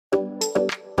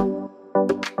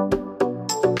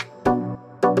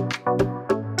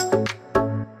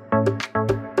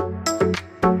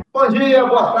dia,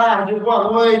 boa tarde, boa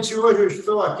noite. Hoje eu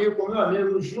estou aqui com meu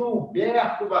amigo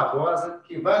Gilberto Barbosa,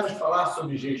 que vai nos falar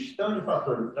sobre gestão de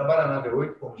fatores. Ele trabalha na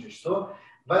V8 como gestor,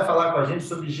 vai falar com a gente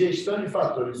sobre gestão de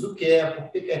fatores, o que é,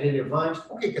 por que é relevante,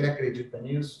 por que ele acredita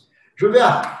nisso.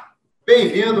 Gilberto,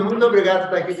 bem-vindo, muito obrigado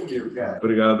por estar aqui comigo, cara.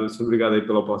 Obrigado aí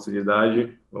pela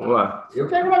oportunidade. Vamos lá. Eu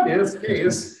que agradeço, que é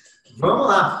isso. Vamos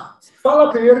lá.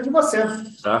 Fala primeiro de você.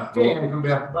 Tá? Quem é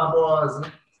Gilberto Barbosa?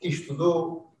 Que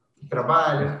estudou? Que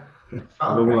trabalha?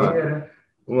 Vamos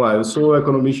lá, eu sou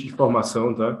economista de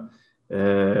formação, tá?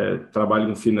 Trabalho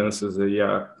com finanças aí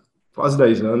há quase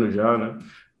 10 anos já, né?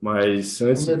 Mas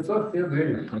antes... Começou cedo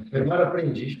ele, melhor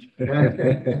aprendiz.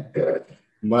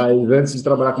 Mas antes de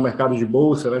trabalhar com mercado de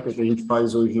bolsa, né, que é o que a gente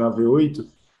faz hoje na V8,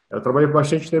 eu trabalhei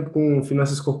bastante tempo com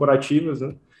finanças corporativas,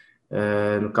 né?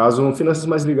 No caso, finanças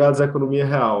mais ligadas à economia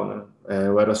real, né?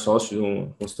 Eu era sócio de uma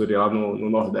consultoria lá no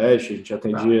Nordeste, a gente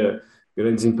atendia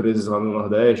grandes empresas lá no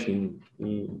Nordeste,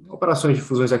 em operações de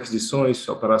fusões e aquisições,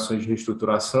 operações de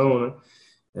reestruturação, né?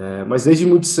 Mas desde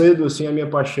muito cedo, assim, a minha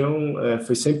paixão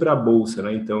foi sempre a bolsa,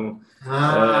 né? Então...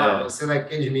 Você é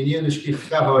daqueles meninos que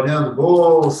ficavam olhando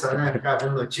bolsa, né? Ficava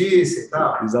vendo notícia e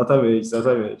tal. Exatamente.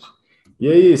 E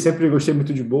aí, sempre gostei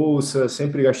muito de bolsa,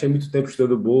 sempre gastei muito tempo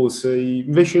estudando bolsa e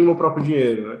investindo no meu próprio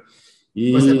dinheiro, né?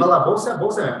 Você fala bolsa,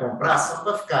 vai comprar ação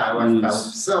para ficar. Vai ficar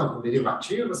opção com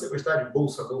derivativo, você gostava de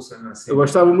bolsa, né? Assim. Eu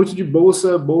gostava muito de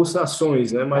bolsa,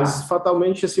 ações, né? Mas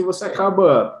fatalmente, assim, você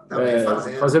acaba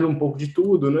fazendo um pouco de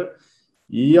tudo, né?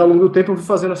 E ao longo do tempo eu fui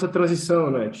fazendo essa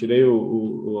transição, né?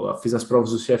 Fiz as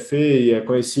provas do CFA,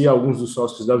 conheci alguns dos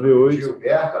sócios da V8.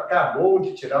 Gilberto acabou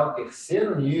de tirar o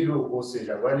terceiro nível, ou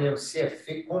seja, agora ele é o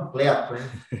CFA completo, hein?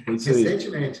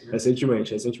 Recentemente, né?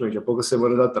 Recentemente, há poucas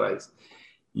semanas atrás.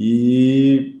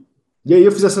 E aí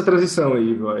eu fiz essa transição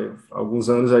aí, alguns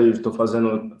anos aí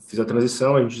fiz a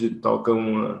transição, a gente toca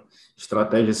uma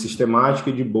estratégia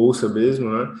sistemática de bolsa mesmo,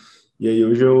 né? E aí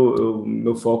hoje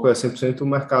meu foco é 100% o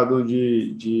mercado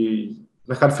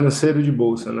mercado financeiro de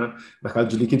bolsa, né? Mercado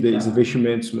de liquidez,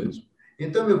 investimentos mesmo.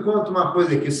 Então me conta uma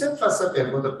coisa aqui, eu sempre faço essa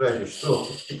pergunta para gestor,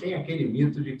 porque tem aquele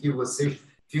mito de que vocês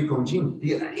ficam o dia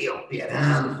inteiro ali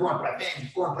operando, compra,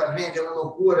 vende, é uma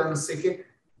loucura, não sei o quê.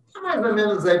 Mais ou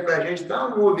menos aí para a gente dar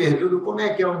um overview do como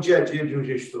é que é um dia a dia de um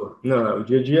gestor. Não, o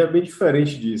dia a dia é bem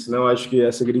diferente disso, né? Eu acho que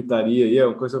essa gritaria aí é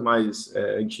uma coisa mais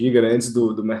antiga, né? Antes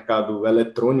do mercado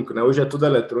eletrônico, né? Hoje é tudo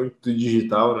eletrônico, tudo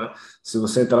digital, né? Se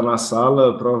você entrar na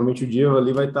sala, provavelmente o dia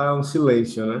ali vai estar um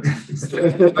silêncio, né?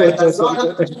 Vai estar só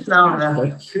não,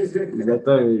 né?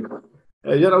 Exatamente.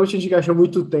 Geralmente a gente gasta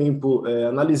muito tempo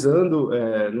analisando,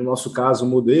 no nosso caso,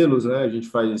 modelos, né? A gente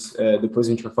faz, depois a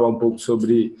gente vai falar um pouco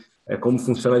sobre como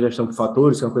funciona a gestão por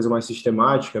fatores, que é uma coisa mais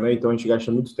sistemática, né? Então a gente gasta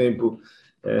muito tempo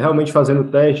realmente fazendo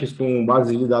testes com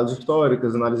bases de dados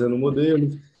históricas, analisando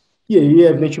modelos, e aí,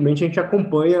 evidentemente, a gente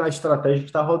acompanha a estratégia que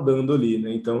está rodando ali,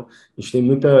 né? Então, a gente tem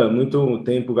muito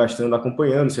tempo gastando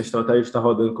acompanhando se a estratégia está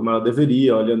rodando como ela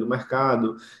deveria, olhando o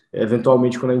mercado.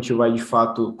 Eventualmente, quando a gente vai, de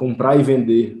fato, comprar e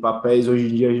vender papéis, hoje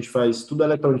em dia a gente faz tudo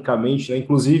eletronicamente, né?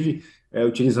 Inclusive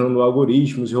utilizando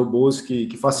algoritmos e robôs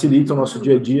que facilitam o nosso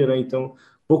dia a dia, né? Então,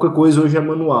 pouca coisa hoje é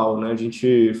manual, né? A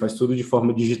gente faz tudo de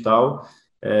forma digital,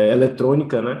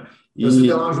 eletrônica, né? Você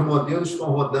tem lá os modelos que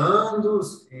estão rodando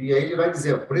e aí ele vai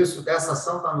dizer o preço dessa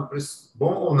ação está no preço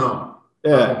bom ou não?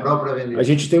 Para comprar ou para vender? A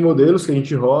gente tem modelos que a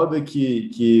gente roda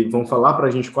que vão falar para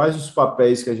a gente quais os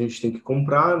papéis que a gente tem que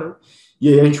comprar, né? E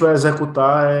aí a gente vai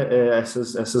executar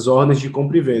essas ordens de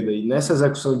compra e venda. E nessa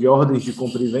execução de ordens de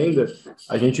compra e venda,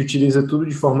 a gente utiliza tudo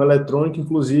de forma eletrônica,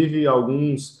 inclusive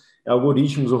alguns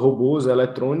algoritmos ou robôs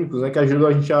eletrônicos, né, que ajudam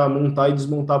a gente a montar e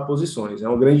desmontar posições. É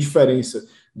uma grande diferença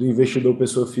do investidor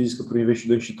pessoa física para o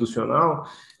investidor institucional,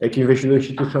 é que o investidor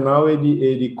institucional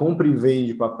ele compra e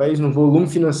vende papéis num volume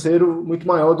financeiro muito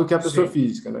maior do que a pessoa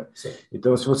física, né? Sim.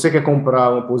 Então, se você quer comprar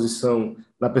uma posição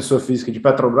na pessoa física de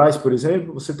Petrobras, por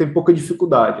exemplo, você tem pouca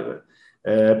dificuldade, né?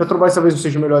 Petrobras talvez não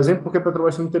seja o melhor exemplo, porque a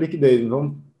Petrobras tem muita liquidez.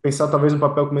 Vamos pensar talvez um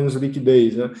papel com menos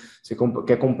liquidez, né? Você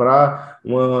quer comprar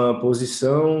uma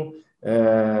posição,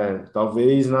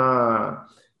 talvez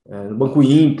no Banco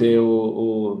Inter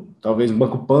ou talvez no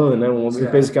Banco Pan, né? Uma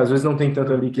empresa que às vezes não tem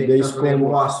tanta liquidez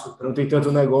não tem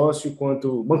tanto negócio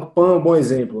quanto o Banco Pan é um bom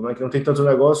exemplo, né? Que não tem tanto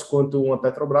negócio quanto uma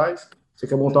Petrobras. Você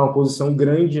quer montar uma posição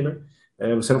grande, né?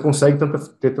 Você não consegue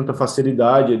ter tanta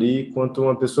facilidade ali quanto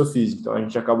uma pessoa física. Então a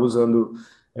gente acaba usando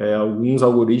alguns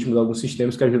algoritmos, alguns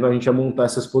sistemas que ajudam a gente a montar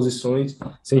essas posições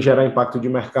sem gerar impacto de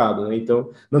mercado, né?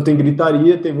 Então, não tem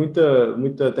gritaria, tem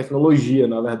muita tecnologia,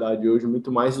 na verdade, hoje,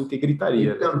 muito mais do que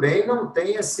gritaria. E também não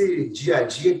tem esse dia a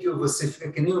dia que você fica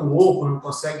que nem um louco, não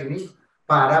consegue nem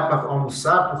parar para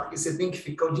almoçar, porque você tem que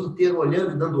ficar o dia inteiro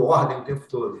olhando e dando ordem o tempo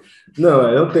todo. Não,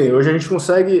 eu tenho. Hoje a gente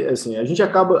consegue, assim, a gente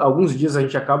acaba, alguns dias a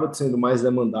gente acaba sendo mais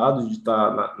demandado de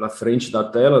estar na frente da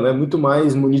tela, né? Muito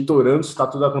mais monitorando se está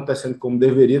tudo acontecendo como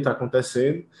deveria estar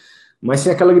acontecendo, mas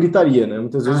sem aquela gritaria, né?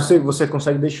 Muitas vezes você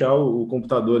consegue deixar o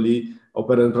computador ali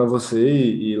operando para você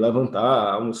e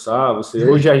levantar, almoçar.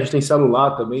 Hoje a gente tem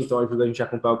celular também, então ajuda a gente a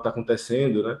acompanhar o que está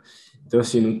acontecendo, né? Então,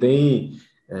 assim, não tem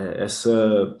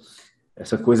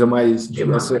essa coisa mais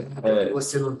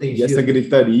você não tem essa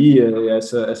gritaria,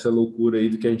 essa loucura aí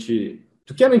do que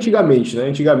era antigamente, né?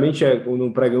 Antigamente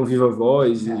no pregão viva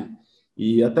voz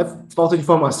e até falta de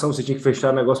informação, você tinha que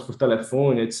fechar negócio por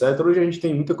telefone, etc. Hoje a gente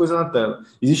tem muita coisa na tela.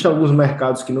 Existem alguns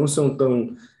mercados que não são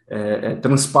tão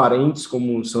transparentes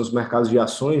como são os mercados de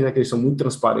ações, né? Que eles são muito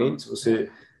transparentes.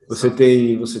 Você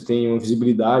tem uma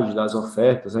visibilidade das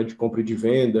ofertas, né, de compra e de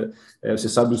venda, você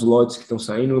sabe os lotes que estão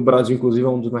saindo. No Brasil, inclusive, é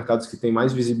um dos mercados que tem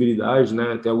mais visibilidade,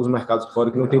 né? Tem alguns mercados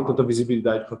fora que não tem tanta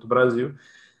visibilidade quanto o Brasil.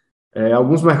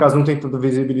 Alguns mercados não têm tanta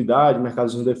visibilidade,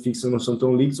 mercados de renda fixa não são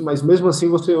tão líquidos, mas mesmo assim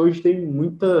você hoje tem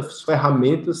muitas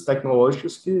ferramentas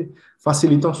tecnológicas que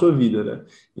facilitam a sua vida, né?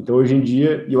 Então, hoje em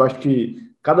dia, eu acho que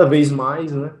cada vez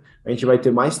mais, né, a gente vai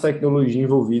ter mais tecnologia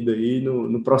envolvida aí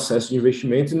no processo de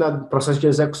investimento e no processo de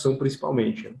execução,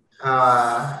 principalmente. Né?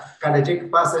 Cada dia que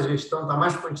passa a gestão está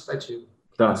mais quantitativa.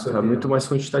 Tá muito mais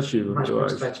quantitativo.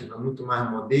 Muito mais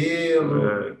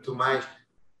modelo, muito mais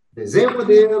desenha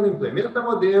modelo, implementa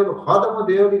modelo, roda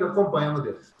modelo e acompanha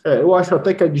modelo. Eu acho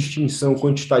até que a distinção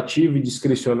quantitativa e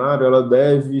discricionária ela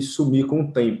deve sumir com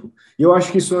o tempo. E eu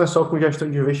acho que isso não é só com gestão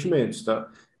de investimentos, tá?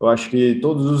 Eu acho que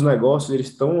todos os negócios eles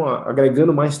estão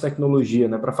agregando mais tecnologia,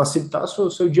 né, para facilitar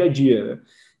o seu dia a dia, né?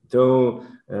 Então,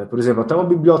 por exemplo, até uma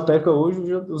biblioteca hoje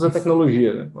usa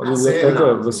tecnologia, né? Uma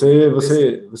biblioteca,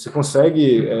 você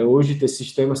consegue hoje ter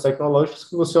sistemas tecnológicos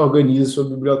que você organiza sua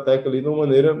biblioteca ali de uma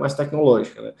maneira mais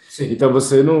tecnológica, né? Então,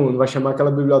 você não vai chamar aquela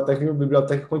biblioteca de uma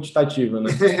biblioteca quantitativa, né?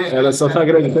 Ela só está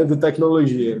agregando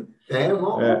tecnologia.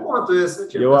 Bom ponto esse, eu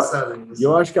tinha pensado nisso. E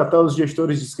eu acho que até os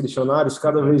gestores discricionários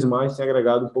cada vez mais têm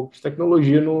agregado um pouco de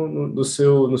tecnologia no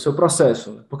seu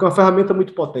processo, né? Porque é uma ferramenta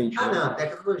muito potente. Né? Não, a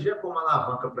tecnologia como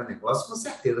alavanca para negócio, com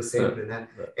certeza, sempre, né?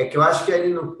 É que eu acho que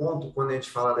ali no ponto, quando a gente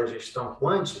fala da gestão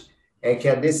quant, é que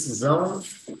a decisão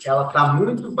ela está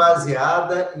muito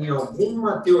baseada em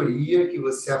alguma teoria que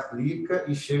você aplica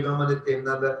e chega a uma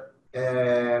determinada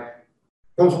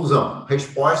conclusão.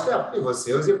 Resposta é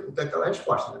você executa aquela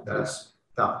resposta. Né?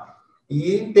 Tá.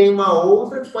 E tem uma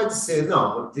outra que pode ser,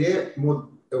 no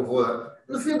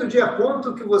fim do dia,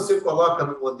 quanto que você coloca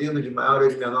no modelo de maior ou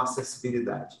de menor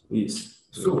sensibilidade?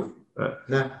 Isso.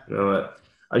 Né?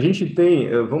 A gente tem,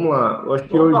 vamos lá. Eu acho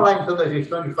que vamos falar então da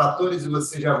gestão de fatores e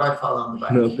você já vai falando.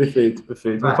 Vai. Não, perfeito.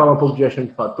 Vamos falar um pouco de gestão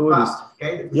de fatores.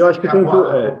 E eu acho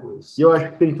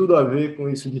que tem tudo a ver com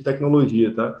isso de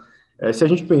tecnologia, tá? Se a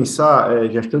gente pensar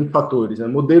gestão de fatores, né,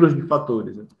 modelos de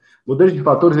fatores. Né? Modelos de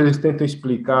fatores, eles tentam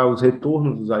explicar os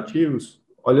retornos dos ativos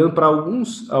olhando para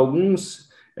alguns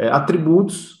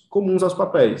atributos comuns aos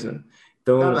papéis. Né?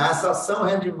 Então, essa ação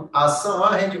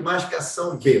A rende mais que a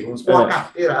ação B. Vamos supor, a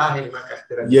carteira A rende mais que a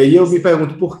carteira B. E aí eu me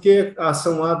pergunto, por que a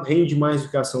ação A rende mais do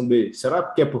que a ação B? Será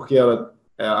que é porque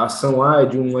a ação A é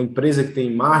de uma empresa que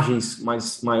tem margens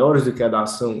maiores do que a da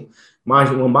ação,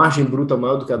 uma margem bruta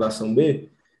maior do que a da ação B?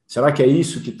 Será que é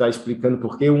isso que está explicando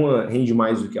por que uma rende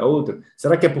mais do que a outra?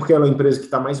 Será que é porque ela é uma empresa que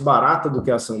está mais barata do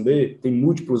que a ação B? Tem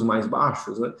múltiplos mais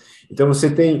baixos, né? Então, você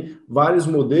tem vários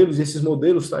modelos, e esses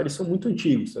modelos, tá, eles são muito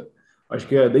antigos, tá? Acho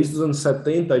que desde os anos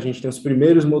 70 a gente tem os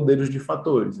primeiros modelos de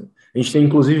fatores. Né? A gente tem,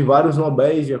 inclusive, vários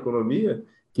Nobéis de economia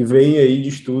que vêm aí de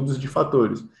estudos de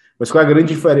fatores. Mas qual é a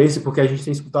grande diferença? Porque a gente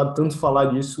tem escutado tanto falar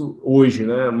disso hoje,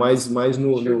 né? Mas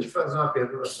Deixa eu te fazer uma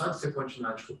pergunta, só antes de você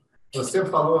continuar. Desculpa. Você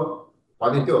falou,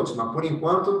 podem ter outros, mas por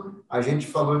enquanto a gente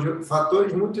falou de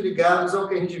fatores muito ligados ao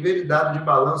que a gente vê de dado de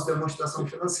balanço de demonstração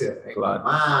financeira. Claro.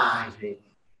 Margem,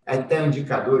 até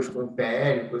indicadores como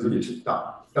PL, coisa do tipo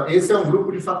tal. Então, esse é um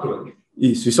grupo de fatores.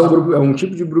 Isso é um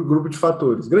tipo de grupo de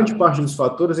fatores. Grande parte dos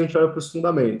fatores a gente olha para os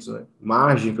fundamentos. Né?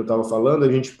 Margem, que eu estava falando,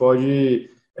 a gente pode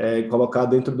colocar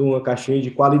dentro de uma caixinha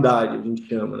de qualidade, a gente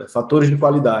chama, né? Fatores de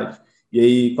qualidade. E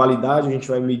aí, qualidade a gente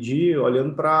vai medir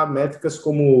olhando para métricas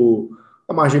como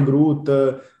a margem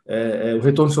bruta, o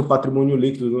retorno do seu patrimônio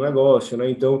líquido do negócio. Né?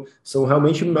 Então, são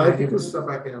realmente métricas...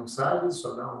 Para quem não sabe,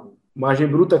 só dá um... Margem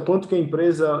bruta é quanto que a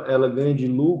empresa ela ganha de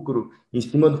lucro em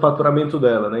cima do faturamento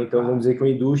dela, né? Então, vamos dizer que uma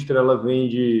indústria ela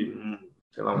vende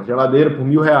sei lá, uma geladeira por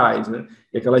R$1.000, né?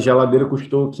 E aquela geladeira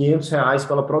custou R$500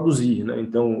 para ela produzir, né?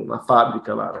 Então, na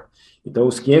fábrica lá, né? Então,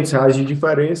 os R$500 de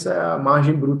diferença é a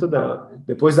margem bruta dela.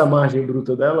 Depois da margem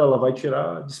bruta dela, ela vai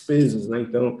tirar despesas, né?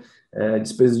 Então,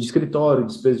 despesas de escritório,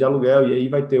 despesas de aluguel, e aí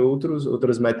vai ter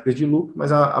outras métricas de lucro,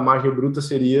 mas a margem bruta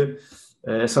seria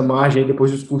essa margem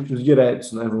depois dos custos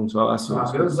diretos, né? Vamos falar assim.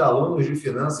 Meus alunos de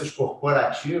finanças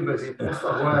corporativas, então, por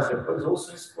favor, depois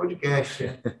ouçam esse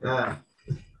podcast.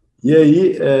 E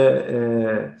aí...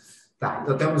 Tá,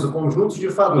 então temos o conjunto de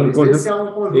fatores. Esse é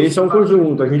um conjunto. Esse é um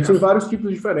conjunto. A gente tem vários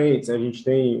tipos diferentes. A gente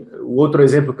tem o outro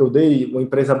exemplo que eu dei, uma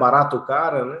empresa barata ou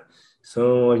cara, né?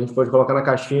 A gente pode colocar na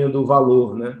caixinha do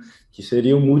valor, né? Que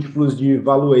seriam múltiplos de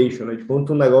valuation, né? De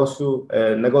quanto o negócio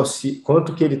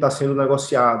quanto que ele está sendo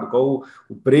negociado, qual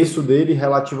o preço dele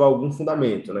relativo a algum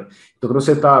fundamento, né? Então, quando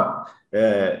você está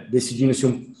decidindo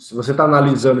se você está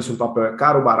analisando se um papel é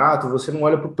caro ou barato, você não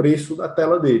olha para o preço da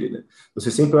tela dele, né? Você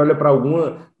sempre olha para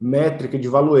alguma métrica de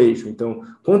valuation. Então,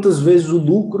 quantas vezes o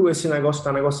lucro esse negócio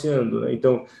está negociando, né?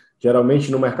 Então,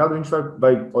 geralmente no mercado a gente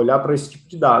vai olhar para esse tipo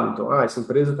de dado. Então, essa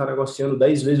empresa está negociando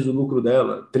 10 vezes o lucro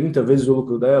dela, 30 vezes o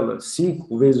lucro dela,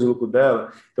 5 vezes o lucro dela.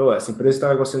 Então, essa empresa está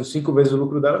negociando 5 vezes o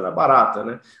lucro dela, ela é barata,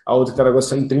 né? A outra que está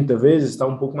negociando 30 vezes está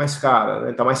um pouco mais cara, né?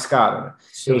 Está mais cara, né?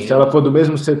 Então, se ela for do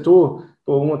mesmo setor,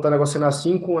 uma está negociando a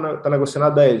 5, uma está negociando a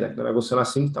 10, né? Está negociando a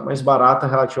 5, está mais barata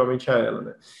relativamente a ela,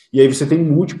 né? E aí você tem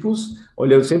múltiplos,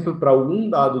 olhando sempre para algum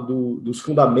dado dos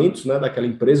fundamentos, né, daquela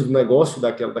empresa, do negócio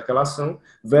daquela ação,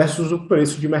 versus o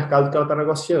preço de mercado que ela está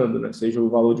negociando, né? Seja o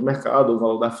valor de mercado ou o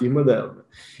valor da firma dela, né?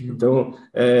 Então,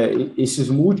 esses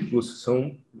múltiplos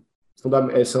são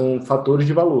fatores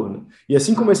de valor, né? E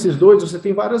assim como esses dois, você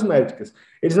tem várias métricas.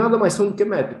 Eles nada mais são do que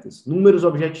métricas, números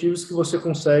objetivos que você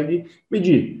consegue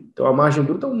medir. Então, a margem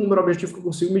bruta é um número objetivo que eu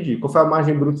consigo medir. Qual foi a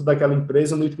margem bruta daquela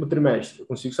empresa no último trimestre? Eu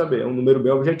consigo saber, é um número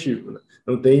bem objetivo, né?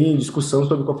 Não tem discussão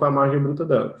sobre qual foi a margem bruta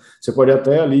dela. Você pode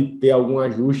até ali ter algum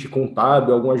ajuste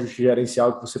contábil, algum ajuste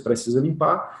gerencial que você precisa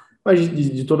limpar, mas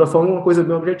de toda forma é uma coisa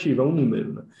bem objetiva, é um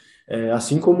número, né?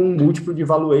 Assim como um múltiplo de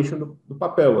valuation do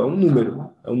papel, é um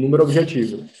número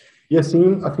objetivo. E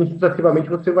assim sucessivamente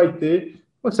você vai ter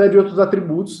uma série de outros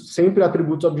atributos, sempre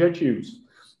atributos objetivos.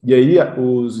 E aí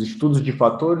os estudos de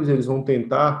fatores, eles vão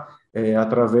tentar,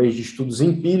 através de estudos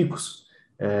empíricos,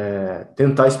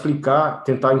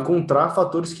 tentar encontrar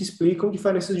fatores que explicam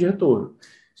diferenças de retorno.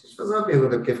 Deixa eu fazer uma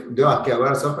pergunta, porque deu aqui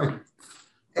agora, só para...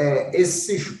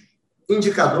 esses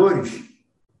indicadores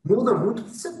muda muito do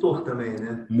setor também,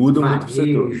 né? Muda muito do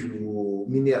setor.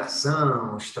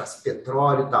 Mineração, extração,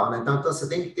 petróleo e tal, né? Então você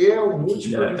tem que ter um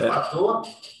múltiplo de fator.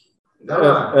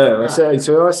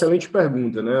 Isso é uma excelente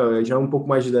pergunta, né? Já um pouco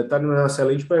mais de detalhe, mas é uma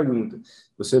excelente pergunta.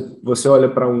 Você olha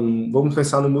para vamos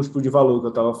pensar no múltiplo de valor que eu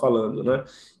estava falando, né?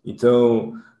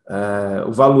 Então,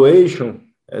 o valuation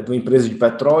de uma empresa de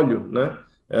petróleo, né?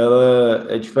 Ela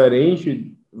é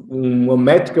diferente. Uma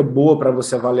métrica boa para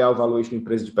você avaliar o valor de uma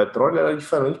empresa de petróleo é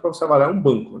diferente para você avaliar um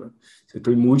banco, né? Você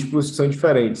tem múltiplos que são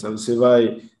diferentes, né? Você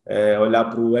vai olhar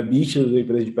para o EBITDA da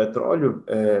empresa de petróleo,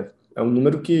 é um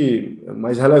número que é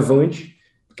mais relevante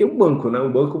que um banco, né?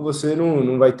 Um banco você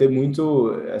não vai ter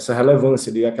muito essa relevância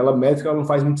ali, aquela métrica não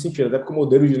faz muito sentido, até porque o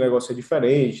modelo de negócio é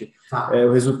diferente,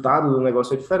 o resultado do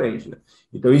negócio é diferente, né?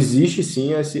 Então existe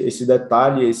sim esse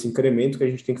detalhe, esse incremento que a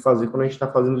gente tem que fazer quando a gente está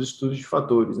fazendo os estudos de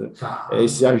fatores, né?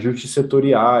 Esses ajustes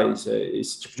setoriais,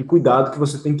 esse tipo de cuidado que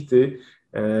você tem que ter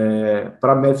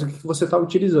para a métrica que você está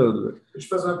utilizando, né? Deixa eu te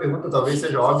fazer uma pergunta, talvez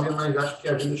seja óbvia, mas acho que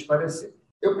ajuda a esclarecer.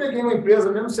 Eu peguei uma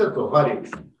empresa, mesmo setor,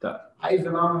 varejo. Tá. Aí vi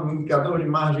lá um indicador de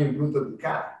margem bruta do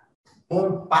cara,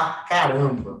 bom pra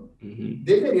caramba.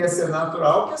 Deveria ser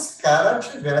natural que esse cara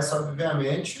tivesse,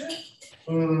 obviamente,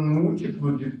 um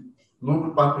múltiplo de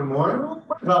lucro patrimônio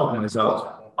mais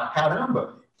alto. Bom pra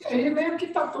caramba. E aí meio que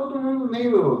tá todo mundo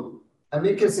meio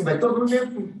que assim, vai todo mundo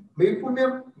meio por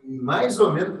mais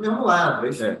ou menos do mesmo lado.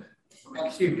 Como é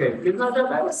que fica aí? Porque, na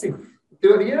verdade, assim, em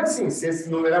teoria, assim, se esse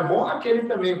número é bom, aquele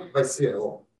também vai ser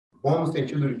bom no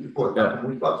sentido de,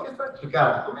 muito alto, que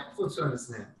cara, como é que funciona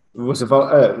isso, né? Você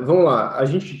fala, vamos lá, a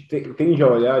gente tende a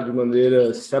olhar de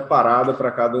maneira separada para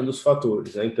cada um dos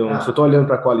fatores, né? Então, se eu estou olhando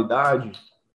para a qualidade...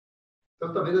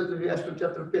 Então, talvez eu acho que eu te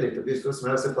atropelei. Talvez fosse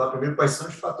melhor você falar primeiro quais são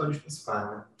os fatores principais,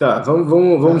 né? Tá,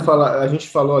 vamos falar. A gente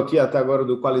falou aqui até agora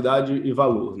do qualidade e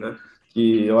valor, né?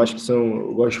 Que eu acho que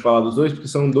eu gosto de falar dos dois, porque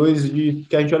são dois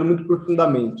que a gente olha muito por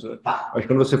fundamentos, né? Acho que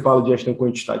quando você fala de gestão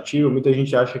quantitativa, muita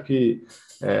gente acha que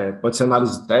Pode ser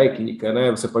análise técnica,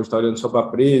 né? Você pode estar olhando só para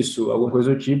preço, alguma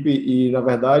coisa do tipo, e na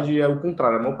verdade é o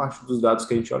contrário. A maior parte dos dados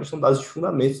que a gente olha são dados de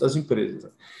fundamentos das empresas.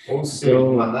 Ou seja,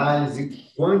 uma análise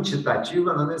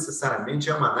quantitativa não necessariamente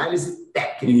é uma análise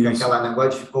técnica, aquela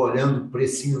negócio de ficar olhando o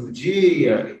precinho do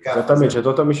dia. Exatamente, é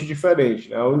totalmente diferente,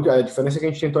 né? A diferença é que a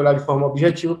gente tenta olhar de forma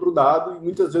objetiva para o dado, e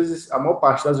muitas vezes, a maior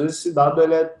parte das vezes, esse dado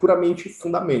ele é puramente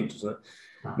fundamentos, né?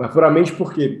 Mas puramente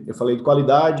porque eu falei de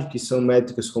qualidade, que são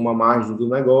métricas como a margem do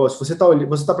negócio. Você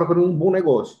tá procurando um bom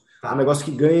negócio. Um negócio que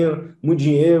ganha muito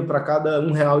dinheiro para cada R$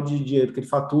 1 de dinheiro que ele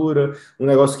fatura, um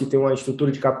negócio que tem uma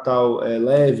estrutura de capital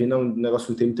leve, não, um negócio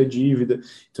que não tem muita dívida. Então,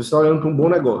 você está olhando para um bom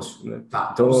negócio. Né?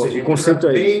 Então, ou seja, o conceito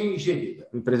é bem gerida.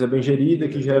 Empresa bem gerida,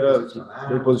 que gera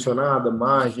bem posicionada,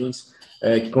 margens,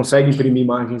 que consegue imprimir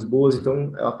margens boas,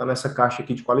 então ela está nessa caixa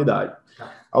aqui de qualidade.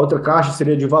 A outra caixa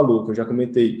seria de valor, que eu já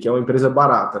comentei, que é uma empresa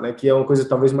barata, né? Que é uma coisa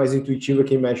talvez mais intuitiva,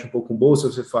 quem mexe um pouco com bolsa,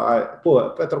 você fala, pô, a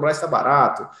Petrobras está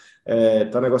barato,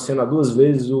 está negociando a 2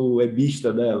 vezes o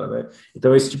EBITDA dela, né?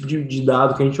 Então, esse tipo de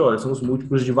dado que a gente olha, são os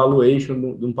múltiplos de valuation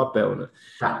no papel, né?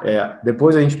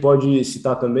 Depois a gente pode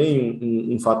citar também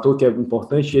um fator que é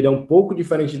importante, ele é um pouco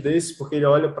diferente desse, porque ele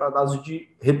olha para dados de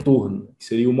retorno, que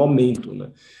seria o momento, né?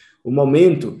 O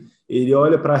momento, ele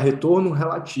olha para retorno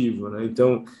relativo, né?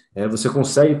 Então, você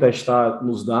consegue testar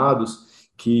nos dados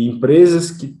que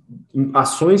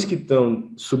ações que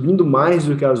estão subindo mais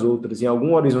do que as outras em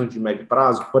algum horizonte de médio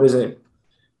prazo, por exemplo,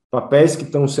 papéis que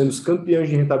estão sendo os campeões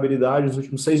de rentabilidade nos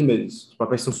últimos 6 meses. Os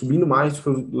papéis estão subindo mais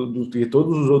do que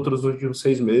todos os outros nos últimos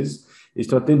 6 meses. Eles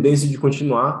têm a tendência de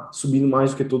continuar subindo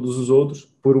mais do que todos os outros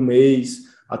por 1 mês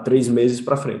a 3 meses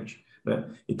para frente, né?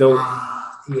 Então...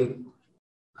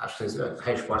 Acho que a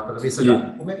resposta para você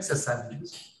já. Como é que você sabe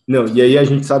disso? Não, e aí a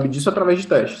gente sabe disso através de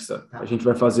testes. Tá? A gente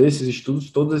vai fazer esses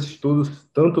estudos, todos esses estudos,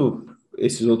 tanto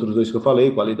esses outros 2 que eu falei,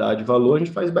 qualidade e valor, a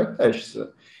gente faz backtests. Tá?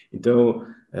 Então,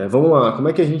 vamos lá, como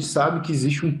é que a gente sabe que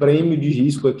existe um prêmio de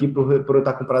risco aqui por eu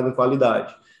estar comprado em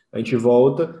qualidade? A gente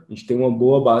volta, a gente tem uma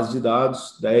boa base de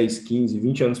dados, 10, 15,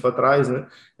 20 anos para trás, né?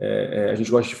 A gente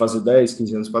gosta de fazer 10,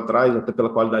 15 anos para trás, até pela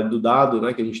qualidade do dado,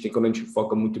 né? Que a gente tem quando a gente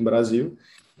foca muito em Brasil.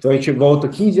 Então, a gente volta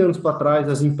 15 anos para trás,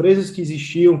 as empresas que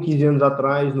existiam 15 anos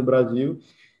atrás no Brasil,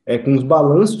 com os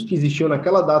balanços que existiam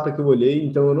naquela data que eu olhei.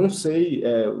 Então, eu não sei,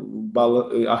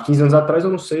 há 15 anos atrás,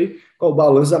 eu não sei qual o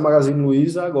balanço da Magazine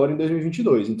Luiza agora em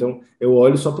 2022. Então, eu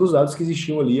olho só para os dados que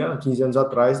existiam ali há 15 anos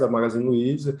atrás da Magazine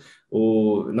Luiza,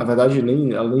 ou, na verdade,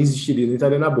 ela nem existiria, nem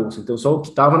estaria na Bolsa. Então, só o que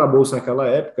estava na Bolsa naquela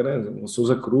época, né? Uma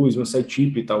Souza Cruz, uma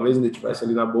Cetip, talvez ainda estivesse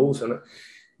ali na Bolsa, né?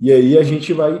 E aí a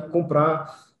gente vai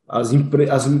comprar as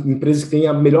empresas que têm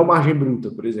a melhor margem bruta,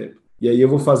 por exemplo. E aí eu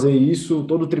vou fazer isso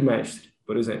todo trimestre,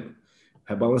 por exemplo.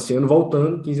 Rebalanceando,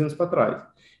 voltando 15 anos para trás.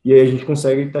 E aí a gente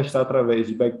consegue testar através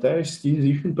de backtests que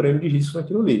existe um prêmio de risco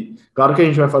naquilo ali. Claro que a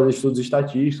gente vai fazer estudos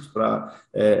estatísticos para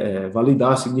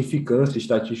validar a significância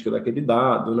estatística daquele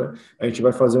dado, né? A gente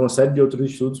vai fazer uma série de outros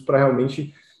estudos para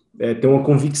realmente ter uma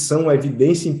convicção, uma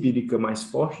evidência empírica mais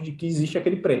forte de que existe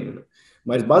aquele prêmio, né?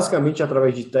 Mas, basicamente,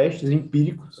 através de testes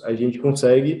empíricos, a gente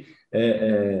consegue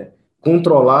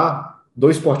controlar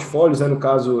 2 portfólios, né? No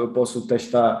caso, eu posso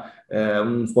testar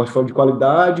um portfólio de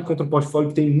qualidade contra um portfólio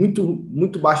que tem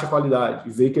muito baixa qualidade,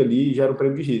 e ver que ali gera um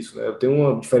prêmio de risco, né? Eu tenho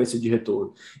uma diferença de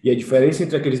retorno. E a diferença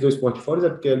entre aqueles 2 portfólios é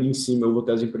porque ali em cima eu vou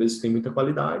ter as empresas que têm muita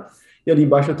qualidade, e ali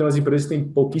embaixo eu tenho as empresas que têm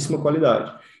pouquíssima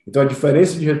qualidade. Então, a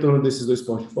diferença de retorno desses 2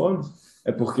 portfólios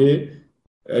é porque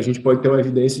a gente pode ter uma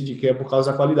evidência de que é por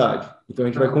causa da qualidade. Então, a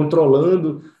gente vai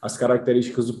controlando as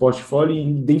características do portfólio e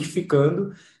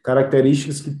identificando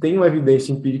características que têm uma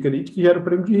evidência empírica ali que geram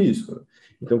prêmio de risco.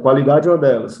 Então, qualidade é uma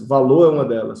delas, valor é uma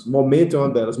delas, momento é uma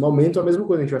delas. Momento é a mesma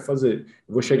coisa que a gente vai fazer.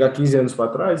 Eu vou chegar 15 anos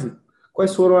para trás e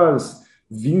quais foram as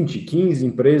 20, 15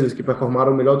 empresas que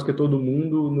performaram melhor do que todo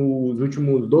mundo nos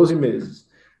últimos 12 meses?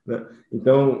 Né?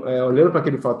 Então, olhando para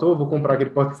aquele fator, vou comprar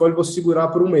aquele portfólio e vou segurar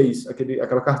por 1 mês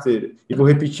aquela carteira. E vou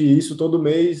repetir isso todo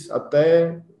mês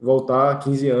até voltar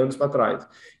 15 anos para trás.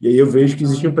 E aí eu vejo que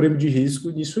existe um prêmio de risco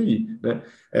nisso aí. Né?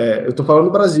 Eu estou falando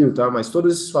do Brasil, tá? Mas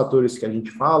todos esses fatores que a gente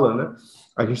fala, né?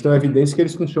 A gente tem uma evidência que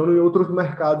eles funcionam em outros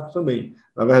mercados também.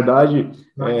 Na verdade...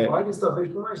 Mas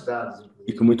talvez com mais dados.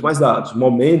 E com muito mais dados.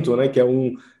 Momento, né? Que é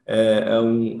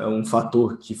um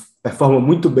fator que performa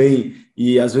muito bem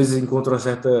e às vezes encontra uma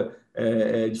certa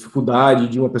dificuldade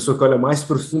de uma pessoa que olha mais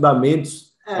para os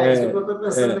fundamentos. Isso que eu estou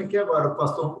pensando aqui agora. O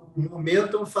pastor, o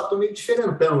momento é um fator meio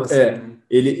diferentão.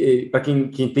 Assim. Para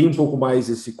quem tem um pouco mais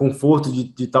esse conforto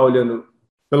de estar olhando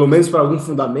pelo menos para algum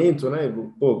fundamento, né?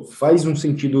 Pô, faz um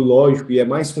sentido lógico e é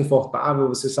mais confortável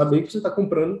você saber que você está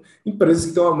comprando empresas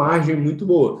que têm uma margem muito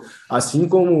boa. Assim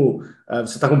como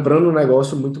você está comprando um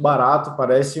negócio muito barato,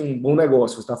 parece um bom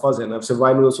negócio que você está fazendo, né? Você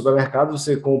vai no supermercado,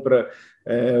 você compra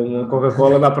uma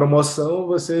Coca-Cola na promoção,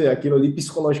 aquilo ali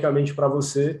psicologicamente para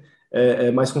você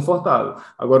é mais confortável.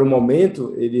 Agora, o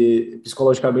momento, ele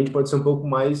psicologicamente pode ser um pouco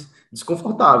mais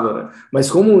desconfortável, né? Mas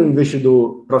como um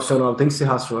investidor profissional tem que ser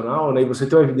racional, né, e você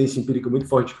tem uma evidência empírica muito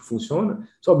forte que funciona,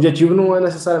 seu objetivo não é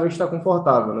necessariamente estar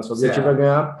confortável, né? Seu objetivo é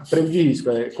ganhar prêmio de risco,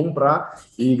 é comprar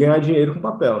e ganhar dinheiro com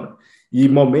papel, né? E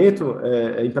momento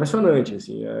é impressionante,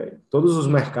 assim, todos os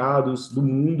mercados do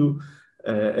mundo,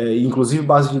 inclusive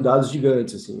base de dados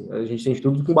gigantes, assim, a gente tem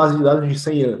estudo com base de dados de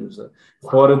 100 anos, né?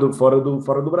 Fora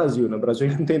do Brasil, né? No Brasil a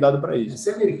gente não tem dado para isso. Isso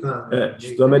é americano, né?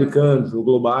 Estudos americanos, ou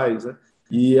globais, né?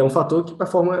 E é um fator que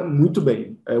performa muito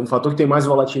bem. É um fator que tem mais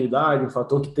volatilidade, um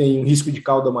fator que tem um risco de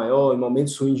cauda maior. Em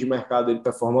momentos ruins de mercado ele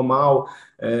performa mal,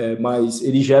 mas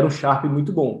ele gera um Sharpe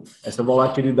muito bom. Essa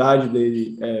volatilidade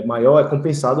dele maior é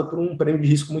compensada por um prêmio de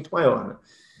risco muito maior, né?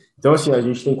 Então, assim, a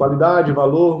gente tem qualidade,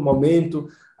 valor, momento.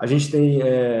 A gente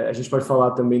pode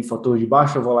falar também do fator de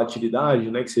baixa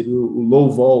volatilidade, né, que seria o low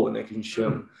vol, né, que a gente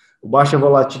chama. O baixa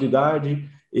volatilidade,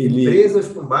 empresas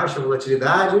com baixa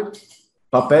volatilidade,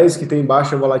 papéis que têm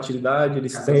baixa volatilidade,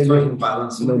 eles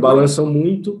não balançam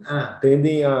muito,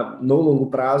 tendem a, no longo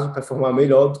prazo, performar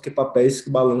melhor do que papéis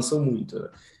que balançam muito, né?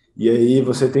 E aí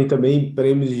você tem também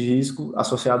prêmios de risco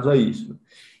associados a isso.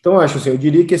 Então, acho assim, eu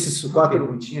diria que esses quatro... Uma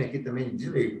perguntinha aqui também de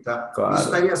leigo, tá? Claro. Isso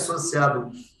estaria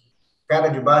associado, cara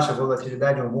de baixa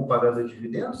volatilidade, a algum pagador de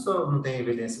dividendos ou não tem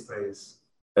evidência para isso?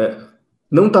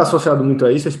 Não está associado muito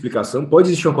a isso, a explicação. Pode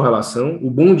existir uma correlação. O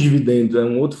bom dividendo é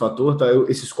um outro fator, tá?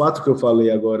 Esses quatro que eu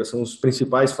falei agora são os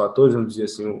principais fatores, vamos dizer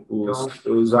assim,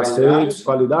 os aceitos,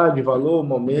 qualidade, valor,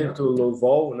 momento, low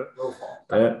vol, né? Low vol,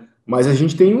 tá. Mas a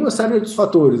gente tem uma série de outros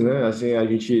fatores, né? Assim,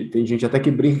 tem gente até que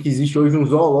brinca que existe hoje um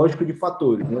zoológico de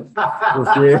fatores, né?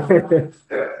 Porque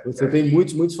você tem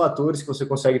muitos fatores que você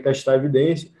consegue testar a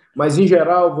evidência, mas em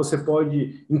geral você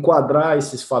pode enquadrar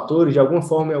esses fatores de alguma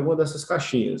forma em alguma dessas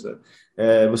caixinhas, né?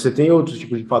 Você tem outros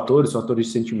tipos de fatores de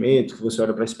sentimento, que você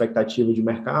olha para a expectativa de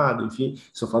mercado, enfim,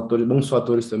 são fatores, bons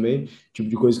fatores também, tipo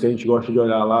de coisa que a gente gosta de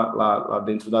olhar lá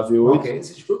dentro da V8. Ok,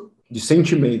 esse tipo de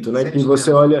sentimento, né?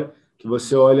 Que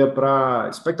você olha para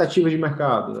expectativa de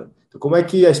mercado, né? Então, como é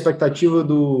que a expectativa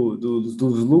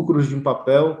dos lucros de um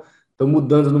papel estão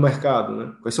mudando no mercado,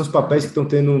 né? Quais são os papéis que estão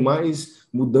tendo mais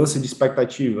mudança de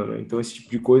expectativa, né? Então, esse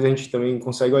tipo de coisa a gente também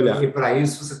consegue olhar. E para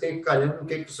isso, você tem que ficar olhando o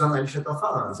que os analistas estão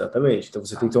falando. Exatamente. Então,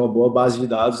 você tem que ter uma boa base de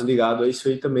dados ligado a isso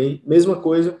aí também. Mesma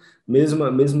coisa,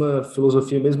 mesma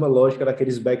filosofia, mesma lógica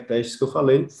daqueles backtests que eu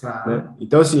falei, né?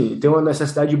 Então, assim, tem uma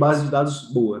necessidade de base de dados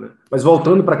boa, né? Mas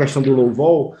voltando para a questão do low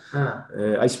vol,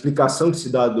 a explicação que se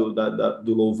dá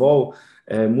do low vol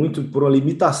é muito por uma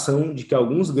limitação de que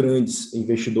alguns grandes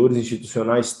investidores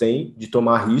institucionais têm de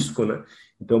tomar risco, né?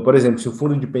 Então, por exemplo, se o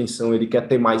fundo de pensão ele quer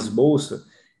ter mais bolsa,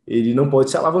 ele não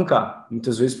pode se alavancar,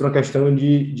 muitas vezes por uma questão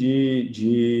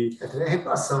de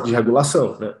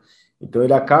regulação, né? Então,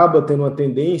 ele acaba tendo uma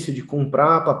tendência de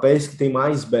comprar papéis que têm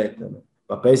mais beta, né?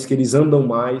 Papéis que eles andam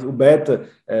mais. O beta,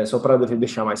 só para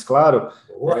deixar mais claro,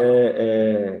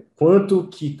 quanto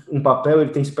que um papel ele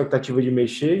tem expectativa de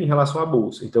mexer em relação à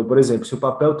bolsa. Então, por exemplo, se o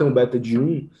papel tem um beta de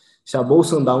 1, se a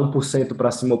bolsa andar 1% para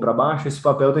cima ou para baixo, esse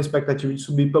papel tem expectativa de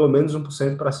subir pelo menos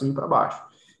 1% para cima e para baixo.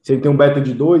 Se ele tem um beta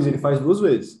de 2, ele faz duas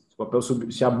vezes.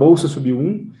 Se a bolsa subir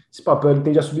 1, esse papel ele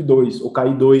tende a subir 2, ou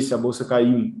cair 2 se a bolsa cair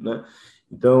 1, né?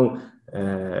 Então,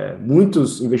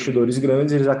 muitos investidores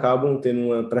grandes eles acabam tendo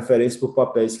uma preferência por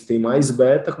papéis que têm mais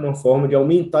beta como uma forma de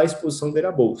aumentar a exposição dele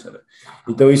à bolsa, né?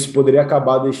 Então, isso poderia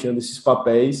acabar deixando esses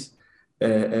papéis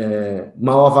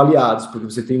mal avaliados, porque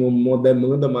você tem uma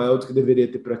demanda maior do que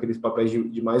deveria ter por aqueles papéis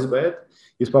de mais beta,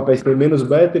 e os papéis que têm menos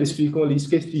beta, eles ficam ali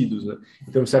esquecidos, né?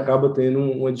 Então, você acaba tendo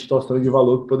uma distorção de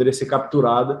valor que poderia ser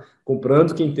capturada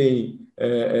comprando quem tem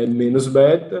menos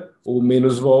beta ou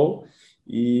menos vol,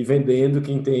 e vendendo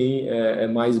quem tem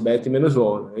mais beta e menos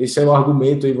vol, né? Esse é o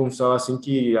argumento aí, vamos falar assim,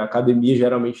 que a academia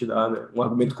geralmente dá, né? Um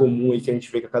argumento comum aí que a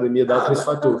gente vê que a academia dá para esse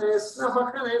fator.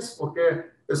 Bacana isso, porque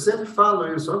eu sempre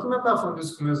falo isso. Ontem eu estava falando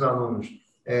isso com meus alunos.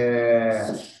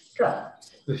 Cara,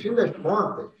 no fim das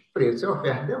contas, preço é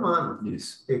oferta e demanda.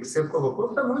 Isso. O que você colocou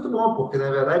está muito bom, porque,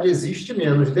 na verdade, existe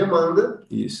menos demanda,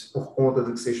 isso, por conta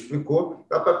do que você explicou,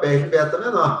 para papéis de beta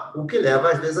menor, o que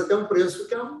leva, às vezes, até um preço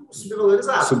que é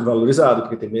subvalorizado. Subvalorizado,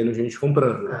 porque tem menos gente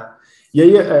comprando. E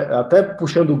aí, até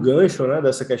puxando o gancho, né,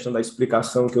 dessa questão da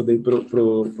explicação que eu dei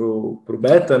pro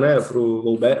beta, né, pro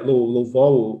low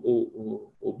vol,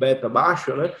 o beta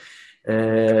baixo, né,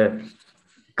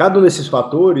 Cada um desses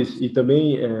fatores, e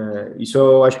também isso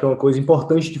eu acho que é uma coisa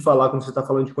importante de falar quando você está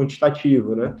falando de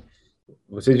quantitativo, né?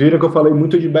 Vocês viram que eu falei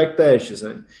muito de backtests,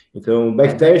 né? Então,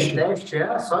 backtest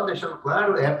só deixando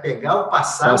claro, é pegar o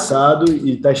passado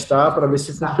e testar para ver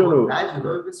se funcionou. De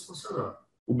novo, ver se funcionou.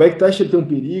 O backtest tem um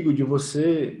perigo de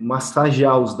você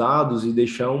massagear os dados e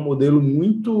deixar um modelo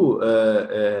muito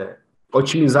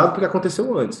otimizado para o que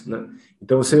aconteceu antes, né?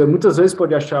 Então, você muitas vezes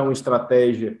pode achar uma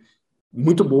estratégia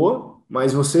muito boa,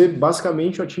 mas você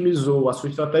basicamente otimizou a sua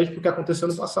estratégia porque aconteceu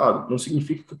no passado. Não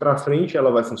significa que para frente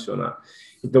ela vai funcionar.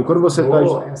 Então, quando você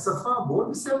essa foi uma boa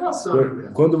observação.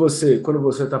 Quando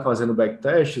você está fazendo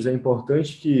backtests, é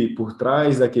importante que por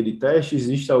trás daquele teste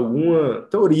exista alguma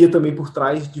teoria também por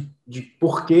trás de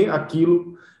por que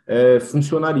aquilo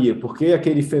funcionaria, por que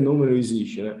aquele fenômeno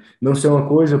existe, né? Não ser uma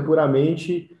coisa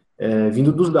puramente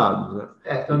vindo dos dados, né?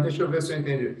 Então, deixa eu ver se eu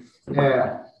entendi.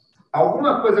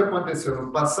 Alguma coisa aconteceu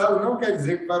no passado não quer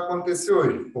dizer que vai acontecer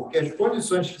hoje, porque as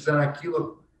condições que fizeram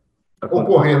aquilo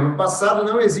ocorrer no passado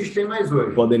não existem mais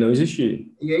hoje. Podem não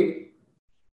existir. E aí,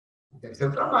 deve ser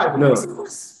um trabalho. Não.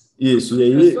 Isso, e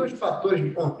aí... Quais são os fatores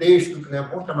de contexto, né?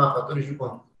 Vamos chamar fatores de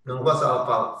contexto. Não gosto de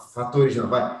falar fatores, não,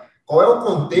 vai. Qual é o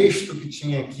contexto que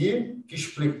tinha aqui,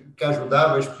 que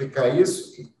ajudava a explicar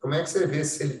isso, e como é que você vê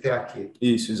se ele tem aqui?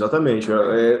 Isso, exatamente.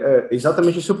 É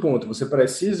exatamente esse o ponto. Você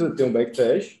precisa ter um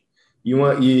backtest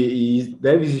e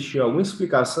deve existir alguma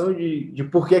explicação de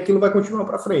por que aquilo vai continuar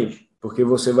para frente. Porque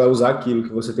você vai usar aquilo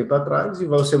que você tem para trás e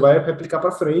você vai replicar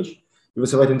para frente e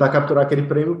você vai tentar capturar aquele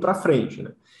prêmio para frente,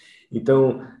 né?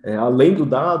 Então, além do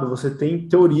dado, você tem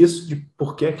teorias de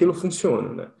por que aquilo funciona,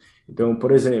 né? Então,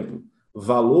 por exemplo,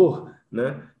 valor,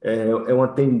 né, é uma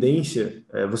tendência...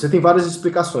 você tem várias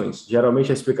explicações. Geralmente,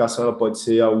 a explicação ela pode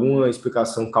ser alguma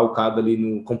explicação calcada ali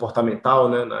no comportamental,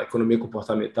 né, na economia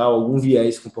comportamental, algum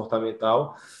viés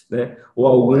comportamental, né, ou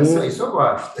algum... Isso eu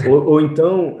gosto. Ou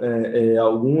então,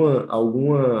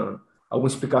 alguma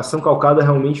explicação calcada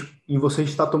realmente em você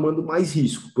estar tomando mais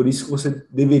risco. Por isso que você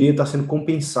deveria estar sendo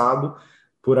compensado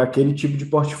por aquele tipo de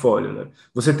portfólio, né?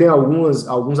 Você tem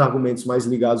alguns argumentos mais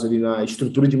ligados ali na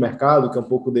estrutura de mercado, que é um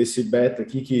pouco desse beta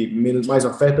aqui, que mais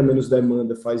oferta, menos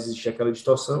demanda faz existir aquela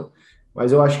distorção,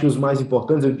 mas eu acho que os mais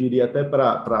importantes, eu diria até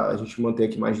para a gente manter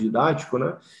aqui mais didático,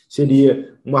 né,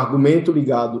 seria um argumento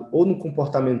ligado ou no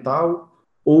comportamental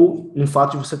ou no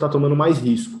fato de você estar tomando mais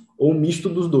risco, ou um misto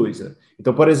dos dois, né?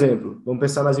 Então, por exemplo, vamos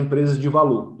pensar nas empresas de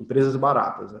valor, empresas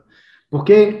baratas, né? Por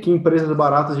que empresas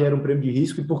baratas geram prêmio de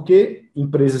risco e por que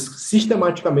empresas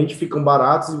sistematicamente ficam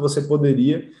baratas e você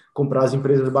poderia comprar as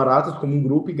empresas baratas como um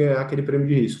grupo e ganhar aquele prêmio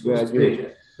de risco?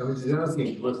 Estamos dizendo assim,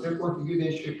 que você conseguiu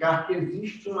identificar que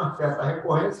existe uma certa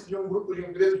recorrência de um grupo de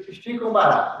empresas que ficam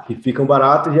baratas. Que ficam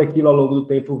baratas e aquilo ao longo do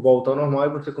tempo volta ao normal e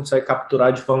você consegue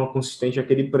capturar de forma consistente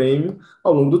aquele prêmio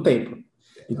ao longo do tempo.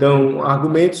 Então,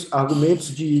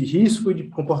 argumentos de risco e de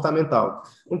comportamental.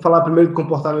 Vamos falar primeiro do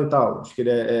comportamental, acho que ele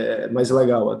é mais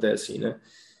legal até assim, né?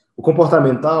 O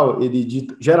comportamental, ele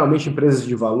dita, geralmente empresas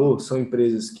de valor são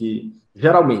empresas que,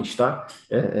 geralmente, tá?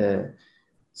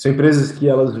 São empresas que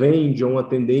elas vêm de uma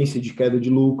tendência de queda de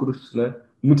lucros, né?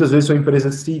 Muitas vezes são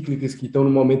empresas cíclicas que estão no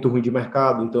momento ruim de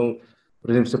mercado, então... Por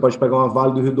exemplo, você pode pegar uma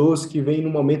Vale do Rio Doce que vem no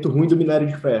momento ruim do minério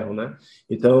de ferro, né?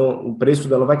 Então, o preço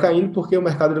dela vai caindo porque o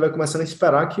mercado ele vai começando a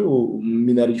esperar que o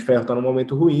minério de ferro está no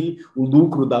momento ruim, o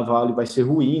lucro da Vale vai ser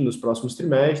ruim nos próximos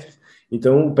trimestres,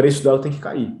 então o preço dela tem que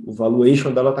cair, o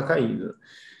valuation dela está caindo.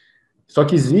 Só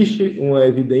que existe uma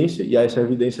evidência, e essa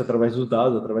evidência através dos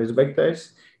dados, através do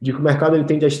backtest, de que o mercado ele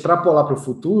tende a extrapolar para o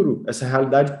futuro essa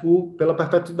realidade pela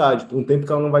perpetuidade, por um tempo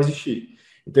que ela não vai existir.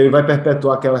 Então, ele vai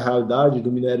perpetuar aquela realidade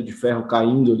do minério de ferro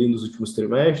caindo ali nos últimos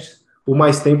trimestres por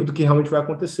mais tempo do que realmente vai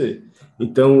acontecer.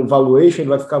 Então, o valuation ele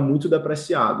vai ficar muito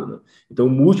depreciado, né? Então, o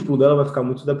múltiplo dela vai ficar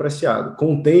muito depreciado.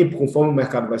 Com o tempo, conforme o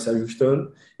mercado vai se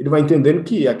ajustando, ele vai entendendo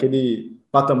que aquele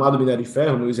patamar do minério de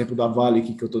ferro, no exemplo da Vale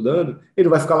aqui que eu estou dando, ele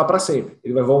vai ficar lá para sempre.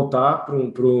 Ele vai voltar para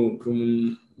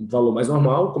um valor mais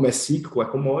normal, como é cíclico, é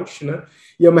commodity, né?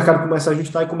 E aí o mercado começa a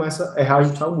ajustar e começa a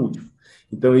reajustar o múltiplo.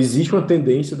 Então, existe uma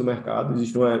tendência do mercado,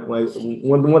 existe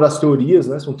uma das teorias,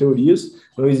 né? São teorias,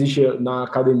 não existe na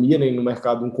academia nem no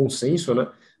mercado um consenso, né?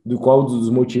 Do qual dos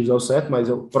motivos é o certo, mas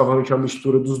provavelmente é uma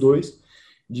mistura dos dois,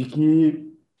 de que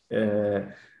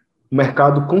o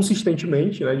mercado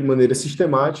consistentemente, né, de maneira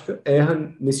sistemática,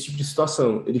 erra nesse tipo de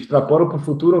situação. Ele extrapola para o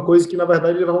futuro uma coisa que, na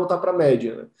verdade, ele vai voltar para a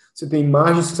média. Né? Você tem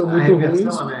margens que são muito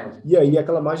ruins, e aí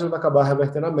aquela margem vai acabar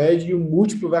revertendo a média e o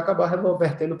múltiplo vai acabar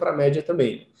revertendo para a média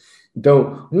também.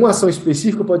 Então, uma ação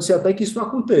específica pode ser até que isso não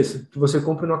aconteça, que você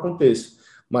compre e não aconteça.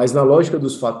 Mas na lógica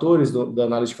dos fatores, da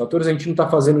análise de fatores, a gente não está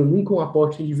fazendo nunca um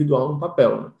aporte individual no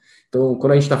papel. Né? Então,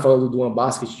 quando a gente está falando de uma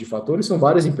basket de fatores, são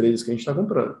várias empresas que a gente está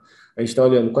comprando. A gente está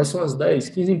olhando quais são as 10,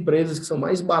 15 empresas que são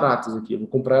mais baratas aqui. Eu vou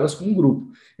comprar elas como um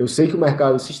grupo. Eu sei que o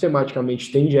mercado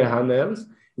sistematicamente tende a errar nelas,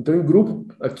 então em grupo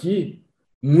aqui,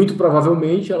 muito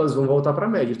provavelmente elas vão voltar para a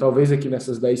média. Talvez aqui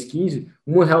nessas 10, 15,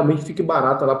 uma realmente fique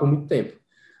barata lá por muito tempo.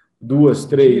 2,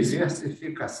 3,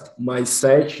 diversificação. Mais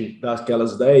 7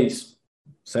 daquelas 10,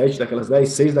 7 daquelas 10,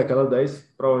 6 daquelas 10,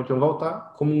 provavelmente vão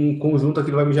voltar como um conjunto aqui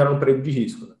que vai me gerar um prêmio de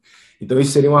risco. Né? Então,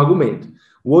 esse seria um argumento.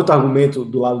 O outro argumento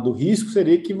do lado do risco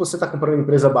seria que você está comprando uma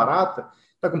empresa barata,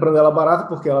 está comprando ela barata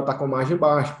porque ela está com a margem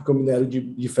baixa, porque o minério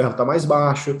de ferro está mais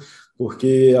baixo,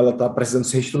 porque ela está precisando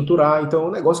se reestruturar. Então, é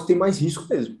um negócio que tem mais risco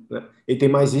mesmo. Né? Ele tem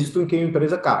mais risco do que uma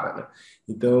empresa cara. Né?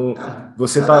 Então,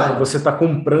 você tá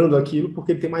comprando aquilo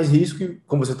porque ele tem mais risco, e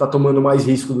como você está tomando mais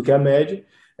risco do que a média,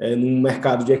 num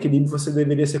mercado de equilíbrio, você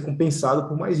deveria ser compensado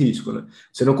por mais risco. Né?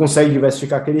 Você não consegue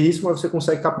diversificar aquele risco, mas você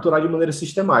consegue capturar de maneira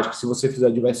sistemática. Se você fizer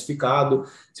diversificado,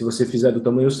 se você fizer do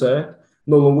tamanho certo,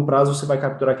 no longo prazo você vai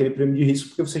capturar aquele prêmio de risco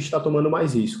porque você está tomando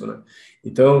mais risco. Né?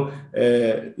 Então,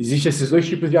 existem esses dois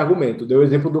tipos de argumento. Deu o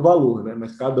exemplo do valor, né?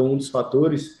 Mas cada um dos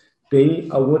fatores tem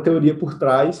alguma teoria por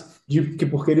trás de que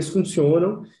porque eles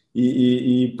funcionam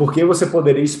e porque você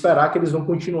poderia esperar que eles vão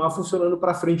continuar funcionando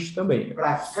para frente também.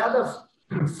 Para cada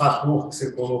fator que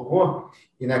você colocou,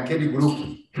 e naquele grupo,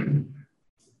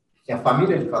 que é a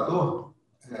família de fator,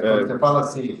 quando você fala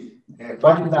assim,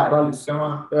 qualidade, isso é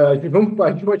uma...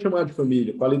 a gente vai chamar de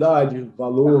família. Qualidade,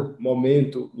 valor,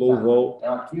 momento, low vol. É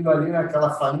aquilo ali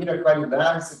naquela família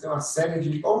qualidade, você tem uma série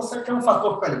de... Ou você quer um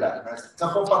fator qualidade, mas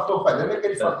se for um fator qualidade,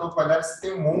 naquele fator qualidade você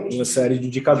tem um monte... Uma série de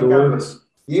indicadores.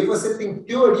 E aí você tem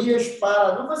teorias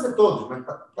para, não fazer todos, mas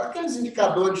para aqueles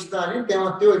indicadores que estão ali, tem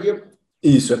uma teoria...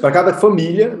 Isso, para cada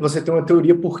família, você tem uma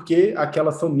teoria por que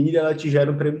aquela família ela te gera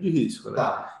um prêmio de risco. Né?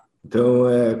 Tá. Então,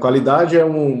 qualidade é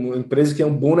uma empresa que é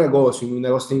um bom negócio, um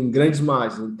negócio que tem grandes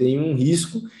margens, tem um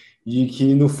risco de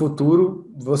que no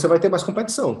futuro você vai ter mais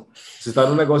competição. Você está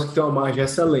num negócio que tem uma margem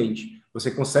excelente,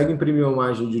 você consegue imprimir uma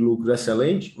margem de lucro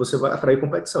excelente, você vai atrair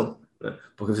competição, né?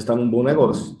 Porque você está num bom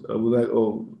negócio.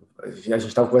 A gente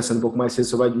estava conversando um pouco mais cedo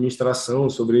sobre administração,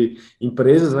 sobre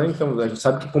empresas, né? Então, a gente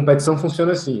sabe que competição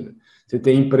funciona assim, né? Você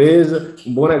tem empresa,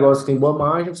 um bom negócio, tem boa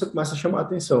margem, você começa a chamar a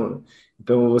atenção, né?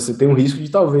 Então, você tem um risco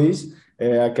de talvez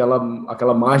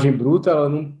aquela margem bruta ela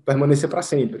não permanecer para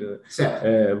sempre. Né?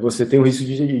 Você tem o risco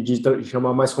de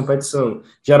chamar mais competição.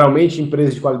 Geralmente,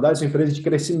 empresas de qualidade são empresas de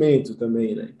crescimento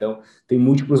também. Né? Então, tem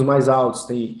múltiplos mais altos,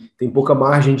 tem pouca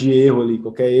margem de erro ali.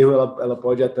 Qualquer erro, ela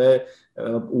pode até...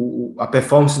 a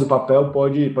performance do papel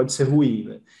pode ser ruim.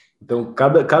 Né? Então,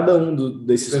 cada um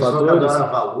desses fatores...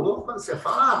 Adora valor, quando você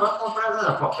fala, vai comprar...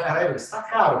 Não, peraí, está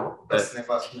caro, vou comprar esse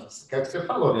negócio. Não, você quer o que você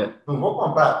falou. Não vou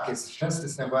comprar, porque essa chance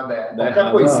desse negócio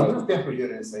qualquer coisinha, o tempo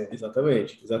gira isso aí.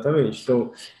 Exatamente.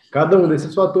 Então, cada um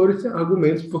desses fatores tem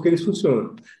argumentos porque eles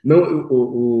funcionam. Não,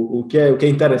 o que é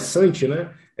interessante,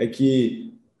 né, é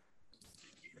que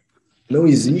não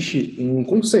existe um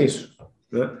consenso,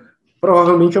 né?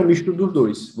 Provavelmente é um misto dos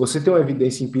dois. Você tem uma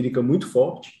evidência empírica muito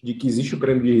forte de que existe o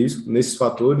prêmio de risco nesses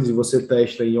fatores e você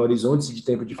testa em horizontes de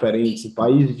tempo diferentes, em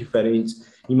países diferentes,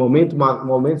 em momentos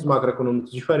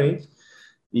macroeconômicos diferentes,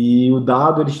 e o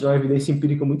dado ele te dá uma evidência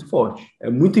empírica muito forte. É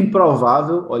muito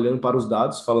improvável, olhando para os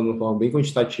dados, falando de uma forma bem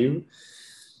quantitativa,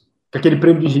 que aquele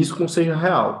prêmio de risco não seja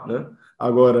real, né?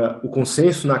 Agora, o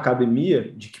consenso na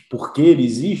academia de que por que ele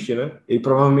existe, né? Ele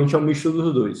provavelmente é um misto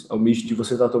dos dois. É um misto de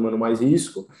você estar tomando mais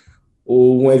risco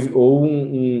ou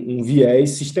um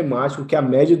viés sistemático que a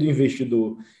média do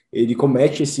investidor ele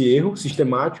comete esse erro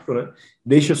sistemático, né?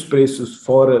 Deixa os preços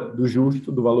fora do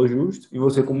justo, do valor justo, e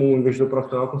você, como um investidor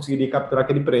profissional, conseguiria capturar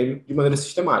aquele prêmio de maneira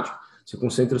sistemática. Você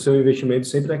concentra o seu investimento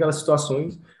sempre naquelas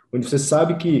situações onde você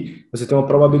sabe que você tem uma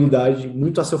probabilidade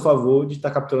muito a seu favor de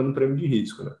estar capturando um prêmio de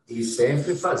risco. Né? E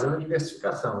sempre fazendo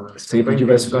diversificação. Né? Sempre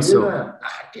diversificação.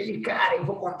 Aquele cara, eu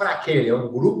vou comprar aquele. É um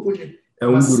grupo de...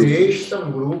 cesta,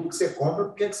 um grupo que você compra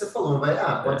porque que você falou.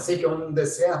 Vai, pode ser que um não dê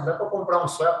certo, dá para comprar um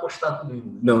só e apostar tudo em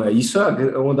um. Não, isso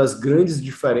é uma das grandes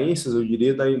diferenças, eu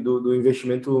diria, do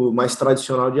investimento mais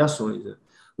tradicional de ações. Né?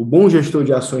 O bom gestor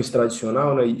de ações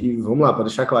tradicional, né, e vamos lá, para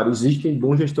deixar claro, existem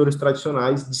bons gestores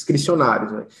tradicionais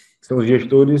discricionários, né? São os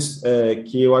gestores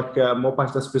que eu acho que a maior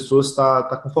parte das pessoas está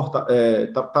confortável,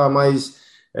 tá mais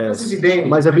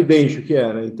evidente o que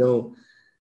é. Né? Então,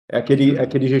 É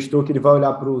aquele gestor que ele vai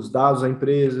olhar para os dados da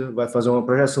empresa, vai fazer uma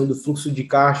projeção do fluxo de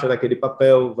caixa daquele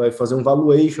papel, vai fazer um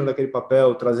valuation daquele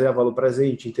papel, trazer a valor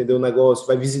presente, entender o negócio,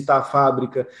 vai visitar a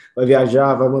fábrica, vai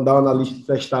viajar, vai mandar o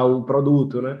analista testar o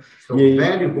produto, né? Então, e aí,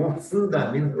 velho e bom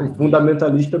fundamentalista. O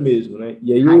fundamentalista mesmo, né?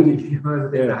 E aí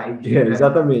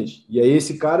exatamente. E aí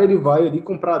esse cara ele vai ali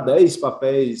comprar 10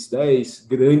 papéis, 10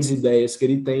 grandes ideias que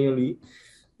ele tem ali,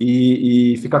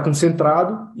 e ficar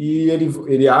concentrado, e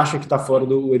ele acha que está fora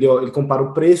do... Ele compara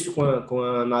o preço com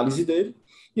a análise dele,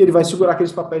 e ele vai segurar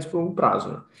aqueles papéis por um prazo.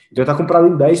 Né? Então, ele está comprado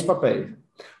em 10 papéis.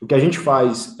 O que a gente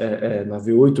faz na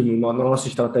V8, na nossa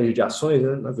estratégia de ações,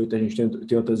 né? Na V8 a gente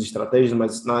tem outras estratégias,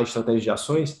 mas na estratégia de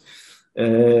ações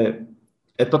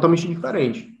é totalmente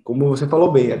diferente. Como você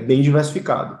falou bem, é bem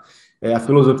diversificado. A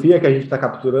filosofia é que a gente está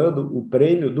capturando o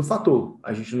prêmio do fator.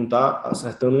 A gente não está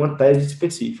acertando uma tese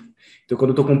específica. Então,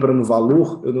 quando eu estou comprando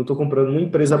valor, eu não estou comprando uma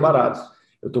empresa barata.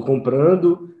 Eu estou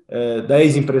comprando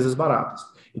 10 empresas baratas.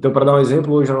 Então, para dar um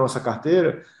exemplo, hoje na nossa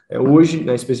carteira, hoje,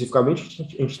 né, especificamente,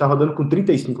 a gente está rodando com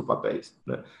 35 papéis.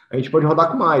 Né? A gente pode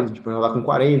rodar com mais, a gente pode rodar com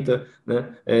 40, né?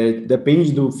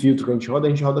 Depende do filtro que a gente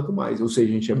roda com mais. Ou seja,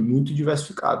 a gente é muito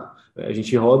diversificado. Né? A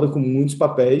gente roda com muitos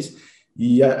papéis.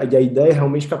 E a ideia é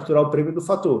realmente capturar o prêmio do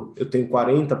fator. Eu tenho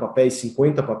 40 papéis,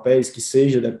 50 papéis, que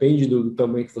seja, depende do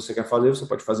tamanho que você quer fazer, você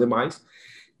pode fazer mais.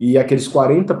 E aqueles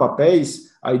 40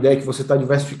 papéis, a ideia é que você está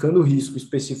diversificando o risco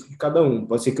específico de cada um.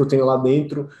 Pode ser que eu tenha lá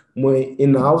dentro uma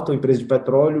Enalta, uma empresa de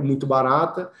petróleo muito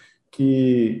barata,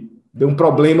 que deu um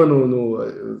problema no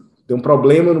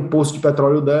poço de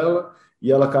petróleo dela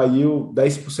e ela caiu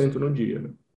 10% no dia. Né?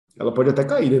 Ela pode até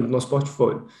cair dentro do nosso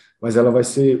portfólio, mas ela vai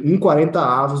ser 1,40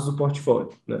 avos do portfólio,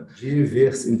 né?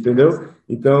 Entendeu?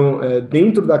 Então,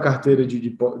 dentro da carteira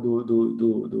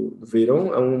do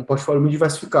Verão, é um portfólio muito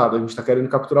diversificado. A gente está querendo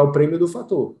capturar o prêmio do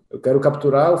fator. Eu quero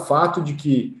capturar o fato de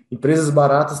que empresas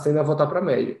baratas tendem a voltar para a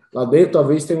média. Lá dentro,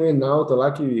 talvez tenha um Enalta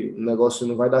lá que o negócio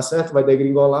não vai dar certo, vai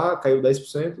degringolar, caiu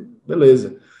 10%,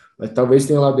 beleza. Mas talvez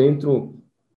tenha lá dentro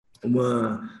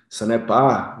uma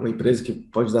Sanepar, uma empresa que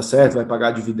pode dar certo, vai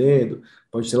pagar dividendo,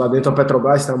 pode ter lá dentro a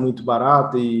Petrobras está muito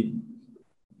barata e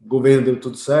o governo deu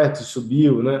tudo certo e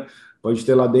subiu, né? Pode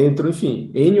ter lá dentro, enfim,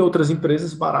 N outras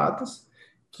empresas baratas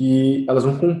que elas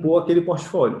vão compor aquele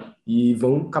portfólio e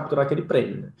vão capturar aquele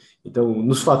prêmio. Né? Então,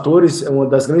 nos fatores, uma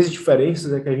das grandes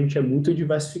diferenças é que a gente é muito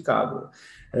diversificado.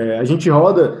 A gente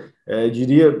roda,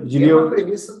 diria... É uma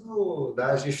premissa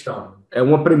da gestão. É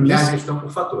uma premissa... Da gestão por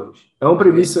fatores. É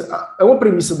uma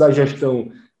premissa da gestão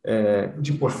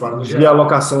de portfólio de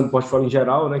alocação do portfólio em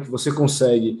geral, né, que você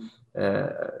consegue,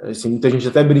 assim, muita gente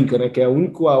até brinca, né, que é o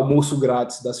único almoço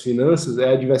grátis das finanças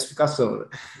é a diversificação, né,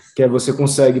 que você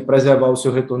consegue preservar o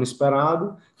seu retorno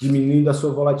esperado, diminuindo a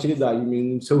sua volatilidade,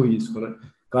 diminuindo o seu risco, né.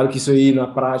 Claro que isso aí, na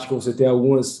prática, você tem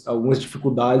algumas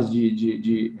dificuldades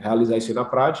de realizar isso aí na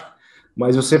prática,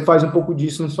 mas você faz um pouco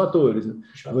disso nos fatores. Né?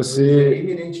 Você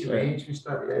eminentemente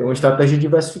é uma estratégia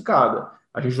diversificada.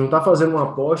 A gente não está fazendo uma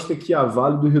aposta que a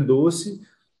Vale do Rio Doce,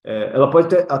 ela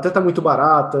pode até estar muito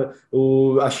barata,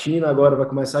 a China agora vai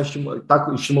começar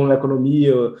a estimulando a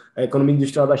economia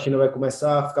industrial da China vai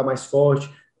começar a ficar mais forte.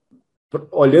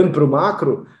 Olhando para o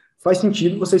macro, faz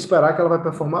sentido você esperar que ela vai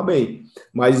performar bem.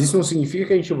 Mas isso não significa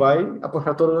que a gente vai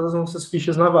apostar todas as nossas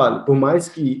fichas na Vale. Por mais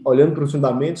que, olhando para os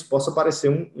fundamentos, possa parecer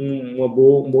um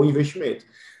bom investimento.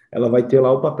 Ela vai ter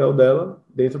lá o papel dela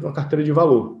dentro de uma carteira de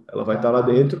valor. Ela vai estar lá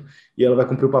dentro e ela vai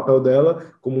cumprir o papel dela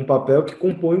como um papel que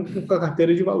compõe com a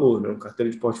carteira de valor, né? Uma carteira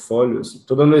de portfólio.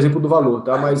 Estou dando o exemplo do valor,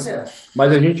 tá? Mas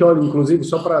a gente olha, inclusive,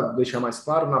 só para deixar mais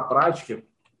claro, na prática,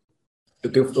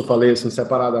 eu falei assim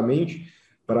separadamente,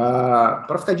 para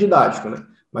ficar didático, né?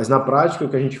 Mas na prática, o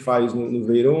que a gente faz no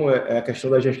Verão é a questão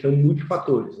da gestão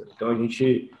multifatores. Né? Então, a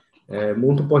gente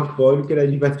monta um portfólio que ele é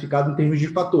diversificado em termos de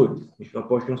fatores. A gente não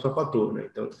aposta em um só fator, né?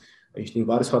 Então, a gente tem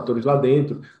vários fatores lá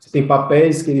dentro. Você tem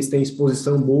papéis que eles têm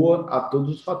exposição boa a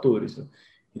todos os fatores. Né?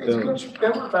 Então, isso que eu te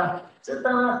perguntar. Você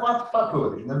está na 4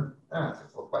 fatores, né? Você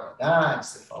falou qualidade,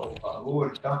 você falou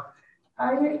valor e tal.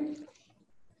 Aí,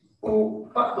 o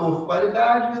fator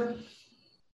qualidade,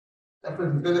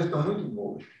 as empresas estão muito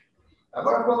boas.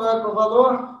 Agora, quando é para o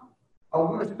valor,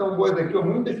 algumas estão boas aqui, ou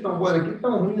muitas estão boas aqui,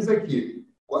 estão ruins aqui.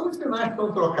 Quando os sinais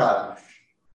estão trocados?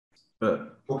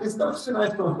 Porque se os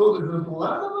sinais estão todos juntos um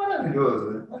lado, é maravilhoso.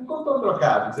 Né? Mas quando estão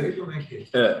trocados, aí como é que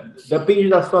é? Depende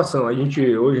da situação. Hoje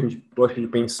a gente gosta de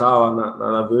pensar lá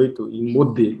na V8 em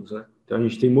modelos, né? Então, a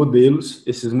gente tem modelos.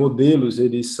 Esses modelos,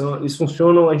 eles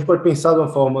funcionam, a gente pode pensar de uma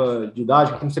forma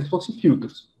didática como se eles fossem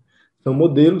filtros. São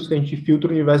modelos que a gente filtra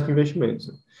o universo de investimentos.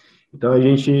 Né? Então, a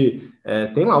gente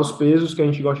tem lá os pesos que a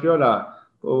gente gosta de olhar.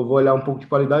 eu vou olhar um pouco de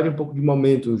qualidade e um pouco de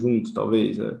momento junto,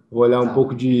 talvez, né? Vou olhar um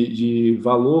pouco de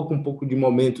valor com um pouco de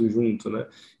momento junto, né?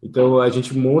 Então, a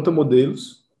gente monta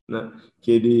modelos, né?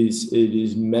 Que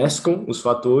eles mesclam os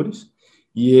fatores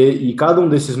e cada um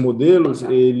desses modelos,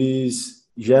 eles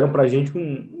geram para a gente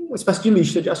uma espécie de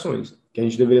lista de ações que a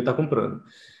gente deveria estar comprando.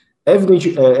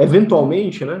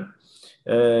 Eventualmente, né?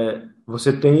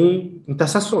 Você tem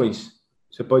interseções.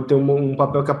 Você pode ter um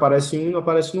papel que aparece em um e não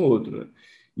aparece no outro, né?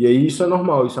 E aí isso é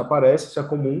normal, isso aparece, isso é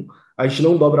comum. A gente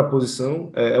não dobra a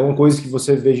posição, é uma coisa que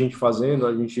você vê gente fazendo,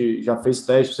 a gente já fez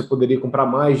teste, você poderia comprar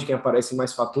mais de quem aparece em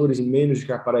mais fatores e menos de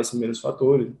quem aparece em menos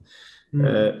fatores.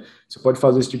 Você pode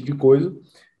fazer esse tipo de coisa,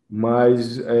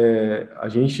 mas a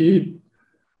gente,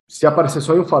 se aparecer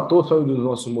só em um fator, só em um dos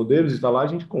nossos modelos, e está lá, a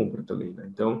gente compra também, né?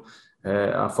 Então,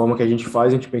 a forma que a gente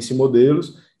faz, a gente pensa em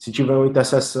modelos. Se tiver uma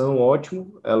interseção,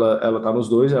 ótimo, ela está nos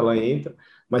dois, ela entra.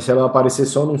 Mas se ela aparecer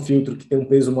só num filtro que tem um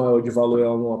peso maior de valor,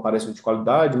 ela não aparece de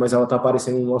qualidade, mas ela está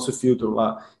aparecendo no nosso filtro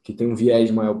lá, que tem um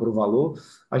viés maior para o valor,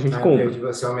 a gente compra. Ao invés de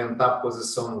você aumentar a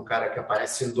posição no cara que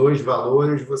aparece em dois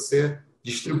valores, você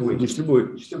distribui.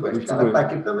 O cara está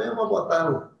aqui também, eu vou botar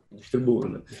no... Distribui,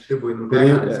 né? Distribui, não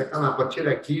pega nada. Sacanagem,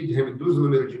 tira aqui, reduz o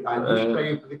número de lista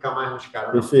e clica mais nos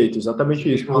caras. Perfeito,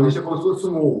 exatamente isso. Uma lista como se fosse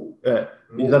um MOL.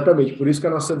 Exatamente. Por isso que a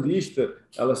nossa lista,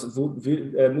 ela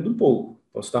muda um pouco.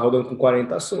 Então, você está rodando com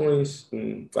 40 ações,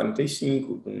 com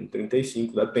 45, com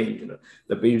 35, depende, né?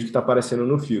 Depende do que está aparecendo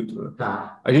no filtro, né?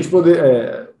 Tá. A gente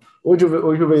hoje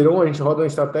o Veyron, a gente roda uma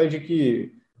estratégia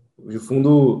que o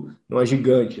fundo não é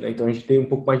gigante, né? Então a gente tem um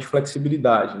pouco mais de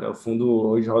flexibilidade, né? O fundo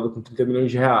hoje roda com 30 milhões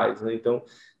de reais, né? Então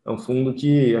é um fundo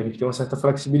que a gente tem uma certa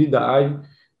flexibilidade,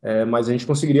 mas a gente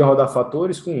conseguiria rodar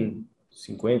fatores com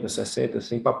 50, 60,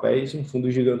 100 papéis em um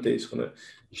fundo gigantesco, né?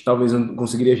 A gente talvez não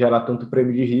conseguiria gerar tanto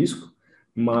prêmio de risco,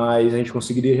 mas a gente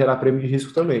conseguiria gerar prêmio de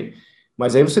risco também.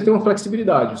 Mas aí você tem uma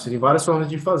flexibilidade, você tem várias formas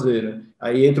de fazer, né?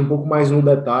 Aí entra um pouco mais no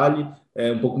detalhe,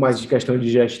 um pouco mais de questão de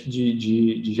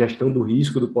gestão do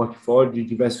risco do portfólio, de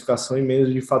diversificação e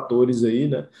menos de fatores aí,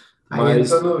 né? Aí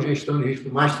entra na gestão de risco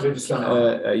mais tradicional.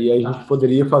 E aí a gente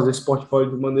poderia fazer esse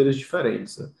portfólio de maneiras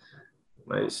diferentes, né?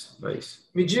 Mas...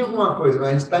 Me diga uma coisa,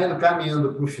 a gente está indo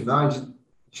caminhando para o final, a gente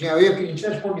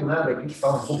tinha combinado aqui de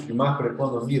falar um pouco de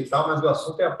macroeconomia e tal, mas o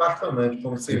assunto é apaixonante,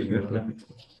 como você viu, né?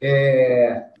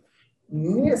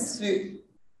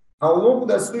 Ao longo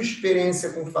da sua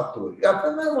experiência com fatores,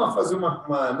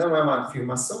 não é uma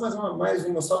afirmação, mas mais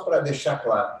uma só para deixar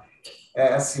claro.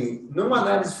 Assim, numa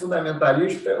análise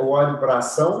fundamentalista, eu olho para a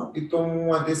ação e tomo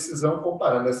uma decisão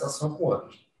comparando essa ação com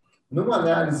outras. Numa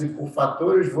análise por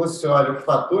fatores, você olha o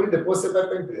fator e depois você vai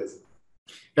para a empresa.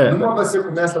 Numa você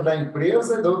começa da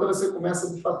empresa e da outra você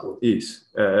começa do fator. Isso.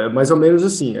 Mais ou menos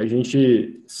assim. A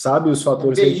gente sabe os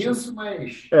fatores... Isso,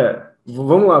 mas...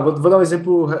 Vamos lá, vou dar um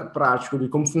exemplo prático de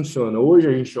como funciona. Hoje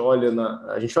a gente olha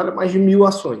mais de 1.000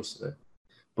 ações, né?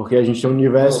 Porque a gente tem um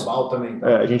universo global também.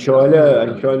 A gente olha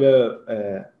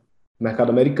mercado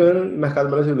americano e mercado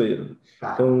brasileiro.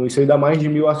 Tá. Então isso aí dá mais de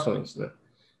 1.000 ações, né?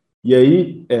 E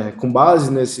aí, com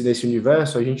base nesse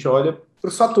universo, a gente olha para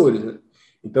os fatores, né?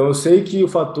 Então eu sei que o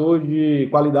fator de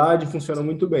qualidade funciona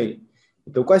muito bem.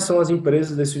 Então quais são as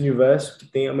empresas desse universo que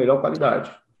têm a melhor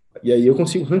qualidade? E aí eu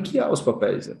consigo ranquear os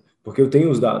papéis, né? Porque eu tenho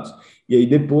os dados. E aí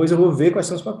depois eu vou ver quais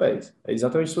são os papéis. É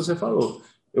exatamente o que você falou.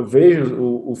 Eu vejo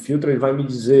o filtro, ele vai me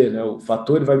dizer, né? O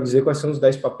fator ele vai me dizer quais são os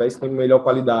 10 papéis que têm melhor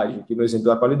qualidade, aqui no exemplo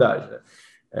da qualidade,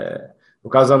 né? No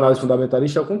caso da análise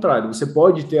fundamentalista, é o contrário. Você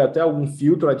pode ter até algum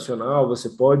filtro adicional, você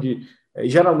pode...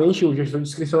 geralmente, o gestor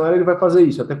discricionário ele vai fazer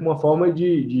isso, até como uma forma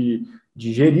de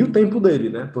gerir o tempo dele,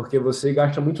 né? Porque você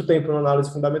gasta muito tempo na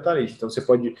análise fundamentalista. Então, você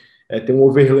pode ter um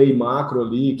overlay macro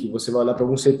ali, que você vai olhar para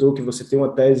algum setor que você tem uma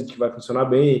tese que vai funcionar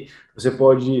bem, você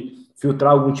pode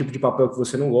filtrar algum tipo de papel que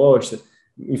você não gosta.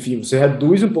 Enfim, você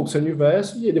reduz um pouco o seu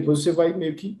universo e depois você vai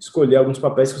meio que escolher alguns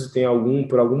papéis que você tem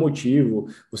por algum motivo,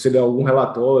 você lê algum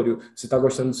relatório, você está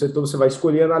gostando do setor, você vai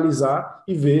escolher, analisar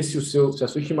e ver se a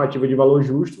sua estimativa de valor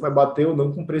justo vai bater ou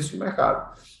não com o preço de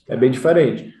mercado. É bem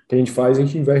diferente. O que a gente faz, a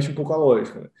gente investe um pouco a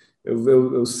lógica, né?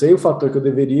 Eu sei o fator que eu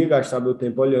deveria gastar meu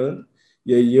tempo olhando,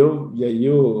 e aí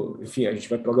enfim, a gente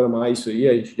vai programar isso aí,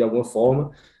 a gente de alguma forma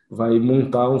vai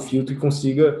montar um filtro que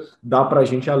consiga dar para a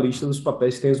gente a lista dos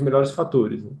papéis que têm os melhores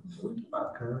fatores, né? Muito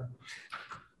bacana.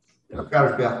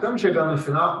 Carlos Gilberto, estamos chegando no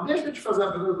final. Deixa eu te fazer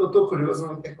uma pergunta que eu estou curioso,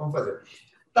 não tem como fazer.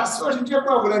 Hoje em dia,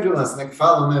 qual é o grande lance, né? Que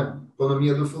falam, né?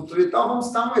 Economia do futuro e tal. Vamos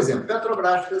citar um exemplo.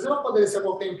 Petrobras, por exemplo, poderia ser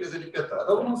qualquer empresa de petróleo.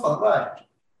 Todo mundo fala,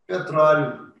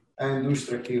 petróleo, a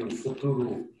indústria que o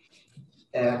futuro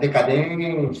é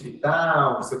decadente e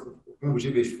tal,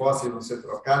 combustíveis fósseis vão ser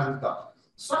trocados e tal.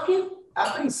 Só que, a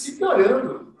princípio,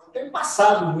 olhando tem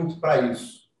passado muito para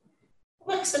isso.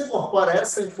 Como é que você incorpora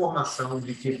essa informação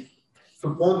de que,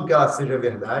 supondo que ela seja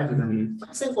verdade, né? Como é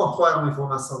que você incorpora uma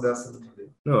informação dessa no modelo?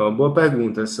 Não, é uma boa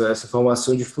pergunta, essa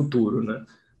informação de futuro, né?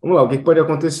 Vamos lá, o que pode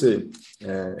acontecer?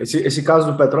 Esse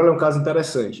caso do petróleo é um caso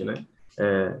interessante, né?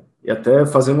 E até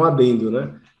fazer um adendo,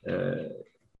 né?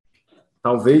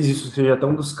 Talvez isso seja até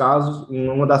um dos casos,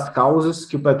 uma das causas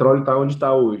que o petróleo está onde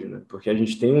está hoje, né? Porque a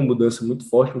gente tem uma mudança muito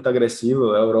forte, muito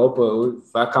agressiva. A Europa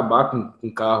vai acabar com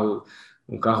um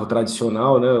carro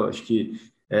tradicional, né? Eu acho que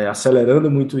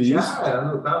acelerando muito isso.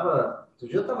 Outro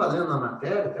dia eu estava lendo a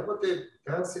matéria,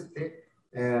 até citei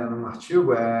num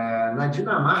artigo, na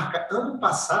Dinamarca, ano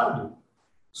passado,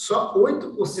 só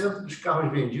 8% dos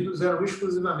carros vendidos eram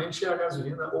exclusivamente a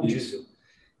gasolina ou diesel.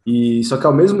 E só que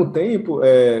ao mesmo tempo,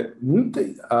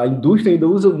 a indústria ainda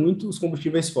usa muito os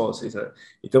combustíveis fósseis, né?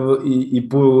 Então, e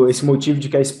por esse motivo de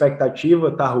que a expectativa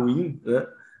está ruim, né?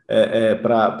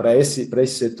 Para esse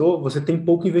setor, você tem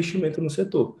pouco investimento no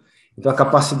setor. Então, a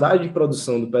capacidade de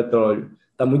produção do petróleo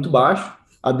está muito baixa,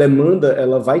 a demanda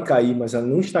ela vai cair, mas ela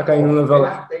não está caindo na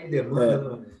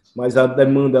velocidade. Mas a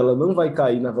demanda ela não vai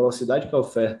cair na velocidade que a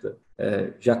oferta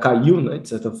já caiu, né? De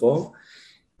certa forma.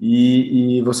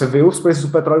 E você vê os preços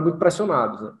do petróleo muito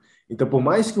pressionados, né? Então, por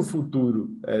mais que o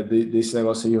futuro desse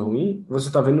negócio seja ruim, você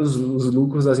está vendo os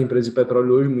lucros das empresas de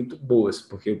petróleo hoje muito boas,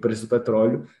 porque o preço do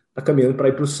petróleo está caminhando para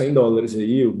ir para os $100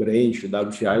 aí, o Brent, o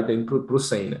WTI está indo para os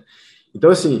 100, né? Então,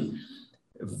 assim,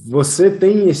 você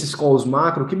tem esses calls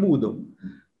macro que mudam,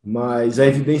 mas a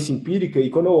evidência empírica, e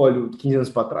quando eu olho 15 anos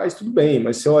para trás, tudo bem,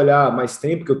 mas se eu olhar mais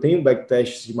tempo, que eu tenho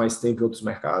backtests de mais tempo em outros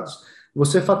mercados,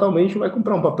 você fatalmente vai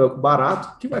comprar um papel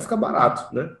barato, que vai ficar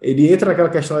barato, né? Ele entra naquela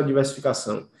questão da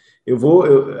diversificação.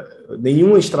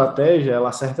 Nenhuma estratégia, ela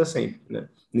acerta sempre, né?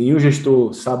 Nenhum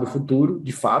gestor sabe o futuro,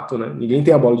 de fato, né? Ninguém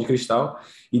tem a bola de cristal,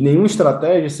 e nenhuma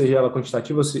estratégia, seja ela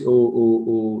quantitativa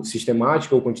ou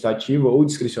sistemática, ou quantitativa, ou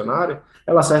discricionária,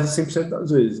 ela acerta 100% das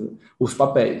vezes, né? Os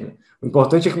papéis, né? O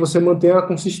importante é que você mantenha a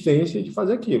consistência de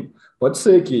fazer aquilo. Pode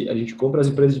ser que a gente compre as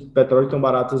empresas de petróleo que estão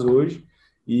baratas hoje,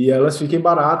 e elas fiquem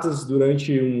baratas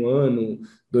durante 1 ano,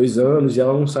 2 anos, e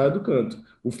ela não saia do canto.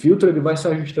 O filtro ele vai se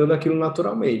ajustando aquilo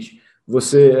naturalmente.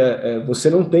 Você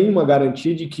não tem uma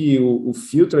garantia de que o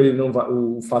filtro,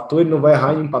 o fator, ele não vai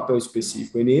errar em um papel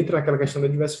específico. Ele entra naquela questão da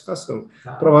diversificação.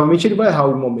 Provavelmente ele vai errar em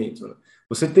algum momento, né?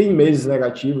 Você tem meses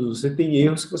negativos, você tem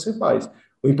erros que você faz.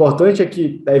 O importante é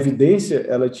que a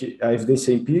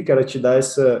evidência empírica, ela te dá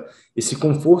esse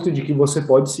conforto de que você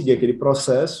pode seguir aquele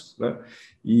processo, né?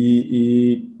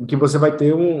 E que você vai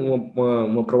ter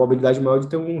uma probabilidade maior de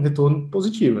ter um retorno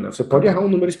positivo, né? Você pode errar um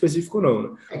número específico ou não, né?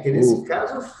 Que nesse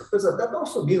caso as coisas até estão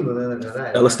subindo, né, na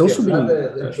verdade? Elas estão subindo.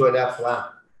 A gente olhar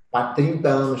lá há 30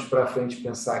 anos para frente e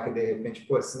pensar que, de repente,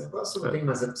 esse negócio não tem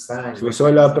mais upside. Se você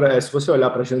olhar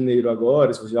para janeiro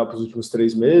agora, se você olhar para os últimos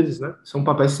 3 meses, né, são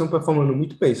papéis que estão performando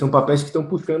muito bem, são papéis que estão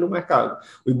puxando o mercado.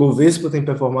 O Ibovespa tem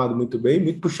performado muito bem,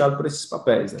 muito puxado por esses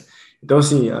papéis, né? Então,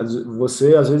 assim, às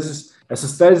vezes,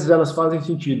 essas teses, elas fazem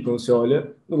sentido quando você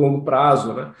olha no longo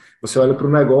prazo, né? Você olha para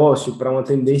o negócio, para uma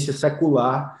tendência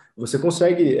secular, você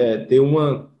consegue ter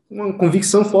uma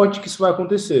convicção forte que isso vai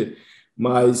acontecer.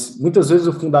 Mas, muitas vezes,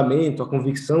 o fundamento, a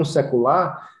convicção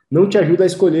secular, não te ajuda a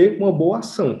escolher uma boa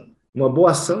ação. Uma boa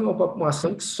ação é uma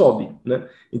ação que sobe, né?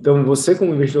 Então, você,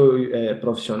 como investidor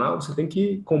profissional, você tem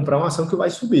que comprar uma ação que vai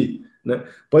subir, né?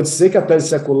 Pode ser que a tese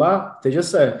secular esteja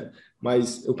certa,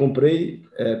 mas eu comprei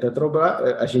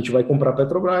Petrobras, a gente vai comprar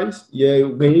Petrobras e aí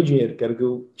eu ganhei dinheiro, que era o que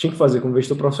eu tinha que fazer como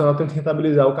investidor profissional, tentar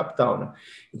rentabilizar o capital, né?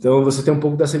 Então, você tem um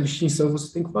pouco dessa distinção que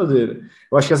você tem que fazer, né?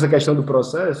 Eu acho que essa questão do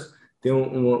processo, tem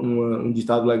um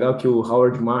ditado legal que o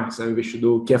Howard Marks, um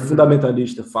investidor que é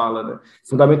fundamentalista, fala, né?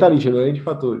 Fundamentalista, não é de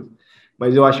fatores.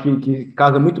 Mas eu acho que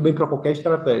casa muito bem para qualquer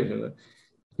estratégia, né?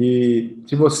 E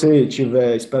se você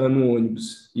estiver esperando um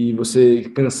ônibus e você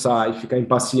cansar e ficar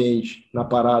impaciente na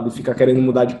parada e ficar querendo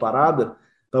mudar de parada,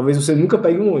 talvez você nunca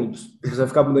pegue um ônibus. Você vai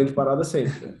ficar mudando de parada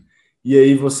sempre, né? E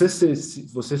aí você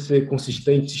ser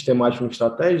consistente, sistemático em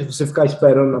estratégia, você ficar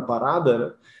esperando na parada,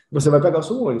 né, você vai pegar o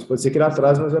seu ônibus. Pode ser que ele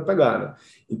atrase, mas vai pegar, né?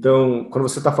 Então, quando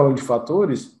você está falando de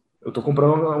fatores, eu estou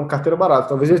comprando uma carteira barata.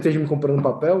 Talvez eu esteja me comprando um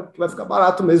papel que vai ficar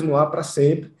barato mesmo lá para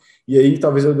sempre. E aí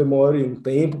talvez eu demore um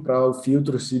tempo para o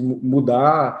filtro se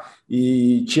mudar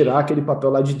e tirar aquele papel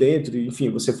lá de dentro. Enfim,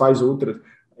 você faz outra.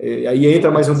 Aí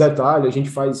entra mais um detalhe, a gente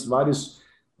faz vários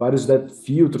vários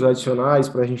filtros adicionais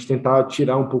para a gente tentar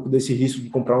tirar um pouco desse risco de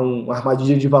comprar uma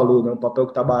armadilha de valor, né? Um papel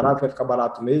que está barato vai ficar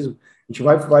barato mesmo. A gente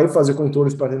vai fazer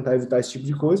controles para tentar evitar esse tipo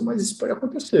de coisa, mas isso pode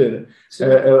acontecer, né?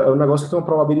 É um negócio que tem uma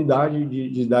probabilidade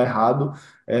de dar errado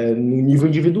no nível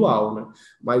individual, né?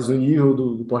 Mas no nível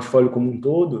do portfólio como um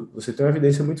todo, você tem uma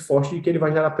evidência muito forte de que ele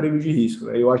vai gerar prêmio de risco,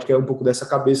 né? Eu acho que é um pouco dessa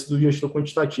cabeça do gestor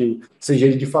quantitativo. Seja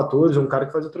ele de fatores ou um cara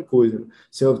que faz outra coisa, né?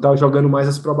 Você está jogando mais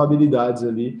as probabilidades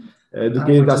ali do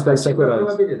que das peças secundárias.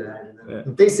 Probabilidade, né?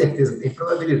 Não tem certeza, tem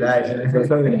probabilidade, né?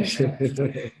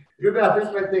 Exatamente. Gilberto, a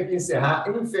gente vai ter que encerrar.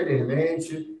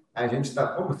 Infelizmente, a gente está,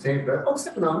 como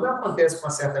sempre não acontece com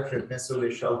uma certa frequência eu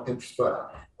deixar o tempo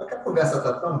estourar. Porque a conversa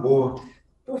está tão boa.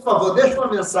 Por favor, deixa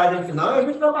uma mensagem final e a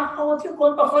gente vai marcar um outro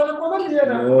encontro para falar da economia,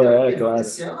 né? Claro.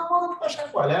 Esse ano é uma hora para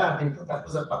chacoalhar, tem tanta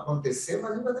coisa para acontecer,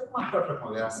 mas a gente vai ter que marcar outra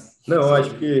conversa. Não, eu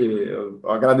acho que eu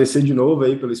agradecer de novo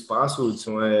aí pelo espaço,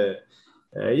 Hudson.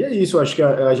 E é isso, eu acho que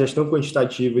a gestão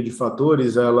quantitativa de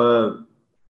fatores, ela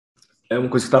é uma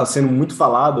coisa que está sendo muito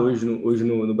falada hoje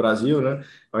no Brasil, né?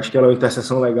 Eu acho que ela é uma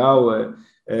interseção legal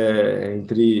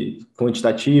entre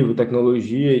quantitativo,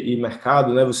 tecnologia e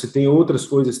mercado, né? Você tem outras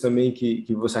coisas também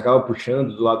que você acaba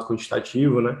puxando do lado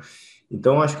quantitativo, né?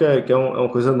 Então, acho que é uma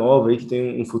coisa nova aí, que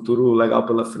tem um futuro legal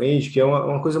pela frente, que é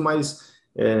uma coisa mais...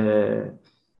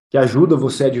 que ajuda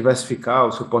você a diversificar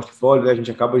o seu portfólio, né? A gente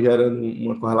acaba gerando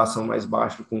uma correlação mais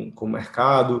baixa com o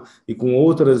mercado e com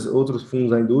outros fundos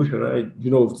da indústria, né? De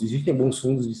novo, existem bons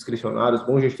fundos discricionários,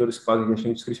 bons gestores que fazem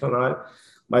gestão discricionária,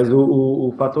 mas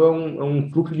o fator é um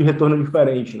fluxo de retorno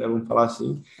diferente, né? Vamos falar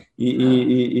assim,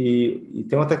 e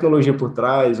tem uma tecnologia por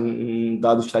trás, um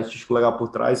dado estatístico legal por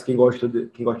trás. Quem gosta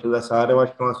dessa área, eu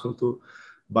acho que é um assunto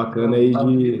bacana aí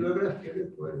de...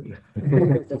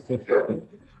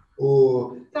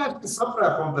 Só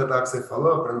para completar o que você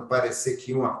falou, para não parecer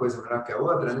que uma coisa é melhor que a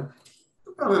outra, né?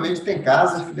 Provavelmente tem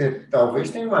casas que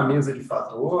talvez tenha uma mesa de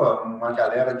fator, uma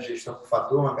galera de gestão por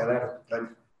fator, uma galera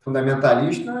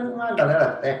fundamentalista, e uma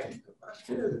galera técnica.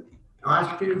 Eu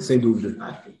acho que sem dúvida.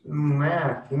 Acho que não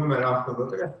é uma melhor que a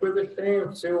outra, as coisas têm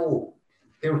o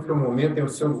seu momento, tem o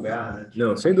seu lugar, né?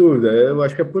 Não, sem dúvida, eu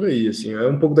acho que é por aí, assim, é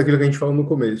um pouco daquilo que a gente falou no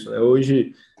começo, né?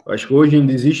 Acho que hoje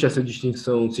ainda existe essa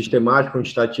distinção sistemática,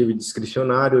 quantitativa e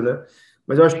discricionário, né?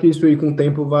 Mas eu acho que isso aí com o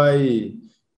tempo vai,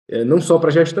 não só para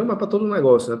gestão, mas para todo o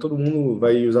negócio, né? Todo mundo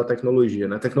vai usar tecnologia,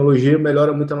 né? A tecnologia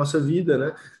melhora muito a nossa vida,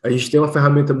 né? A gente tem uma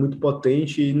ferramenta muito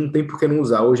potente e não tem por que não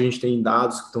usar. Hoje a gente tem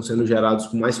dados que estão sendo gerados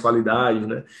com mais qualidade,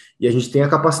 né? E a gente tem a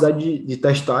capacidade de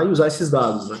testar e usar esses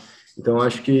dados, né? Então,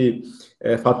 acho que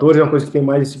fatores é uma coisa que tem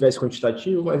mais esse viés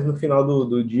quantitativo, mas no final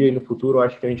do dia e no futuro, eu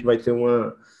acho que a gente vai ter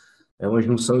uma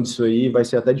junção disso aí, vai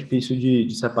ser até difícil de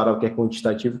separar o que é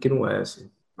quantitativo e o que não é, assim.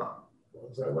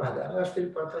 Vamos aguardar, eu acho que ele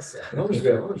pode estar certo. Vamos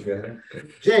ver, né?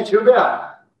 Gente,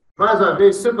 Gilberto, mais uma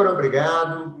vez, super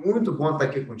obrigado, muito bom estar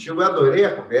aqui contigo, eu adorei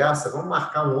a conversa, vamos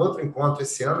marcar um outro encontro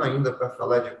esse ano ainda para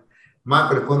falar de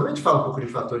macroeconomia. A gente fala um pouco de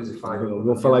fatores e fala de economia.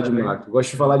 Vamos falar de macro. Gosto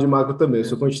de falar de macro também. Eu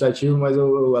sou quantitativo, mas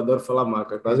eu adoro falar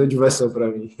macro. É quase uma diversão para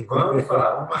mim. Vamos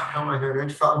marcar uma reunião, a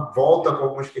gente volta com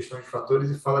algumas questões de fatores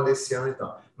e fala desse ano e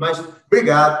tal. Mas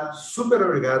obrigado, super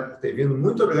obrigado por ter vindo.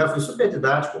 Muito obrigado, foi super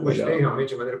didático. Eu gostei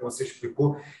realmente da maneira como você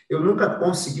explicou. Eu nunca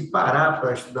consegui parar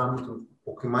para estudar um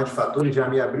pouquinho mais de fatores. Já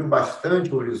me abriu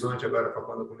bastante o horizonte agora para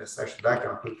quando eu começar a estudar, que é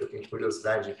uma coisa que eu tenho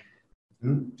curiosidade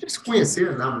de se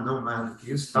conhecer, não mais do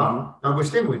que isso. Tal. Eu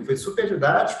gostei muito, foi super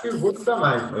didático e vou estudar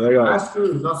mais. Acho que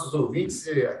os nossos ouvintes,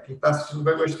 quem está assistindo,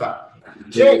 vai gostar.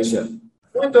 Gente,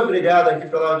 muito obrigado aqui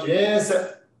pela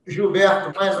audiência.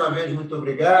 Gilberto, mais uma vez, muito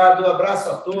obrigado. Abraço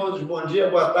a todos, bom dia,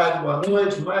 boa tarde, boa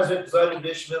noite. Mais um episódio de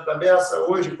Investimento à Beça,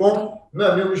 hoje com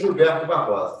meu amigo Gilberto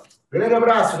Barbosa. Grande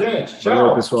abraço, gente. Tchau.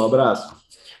 Valeu, pessoal. Abraço.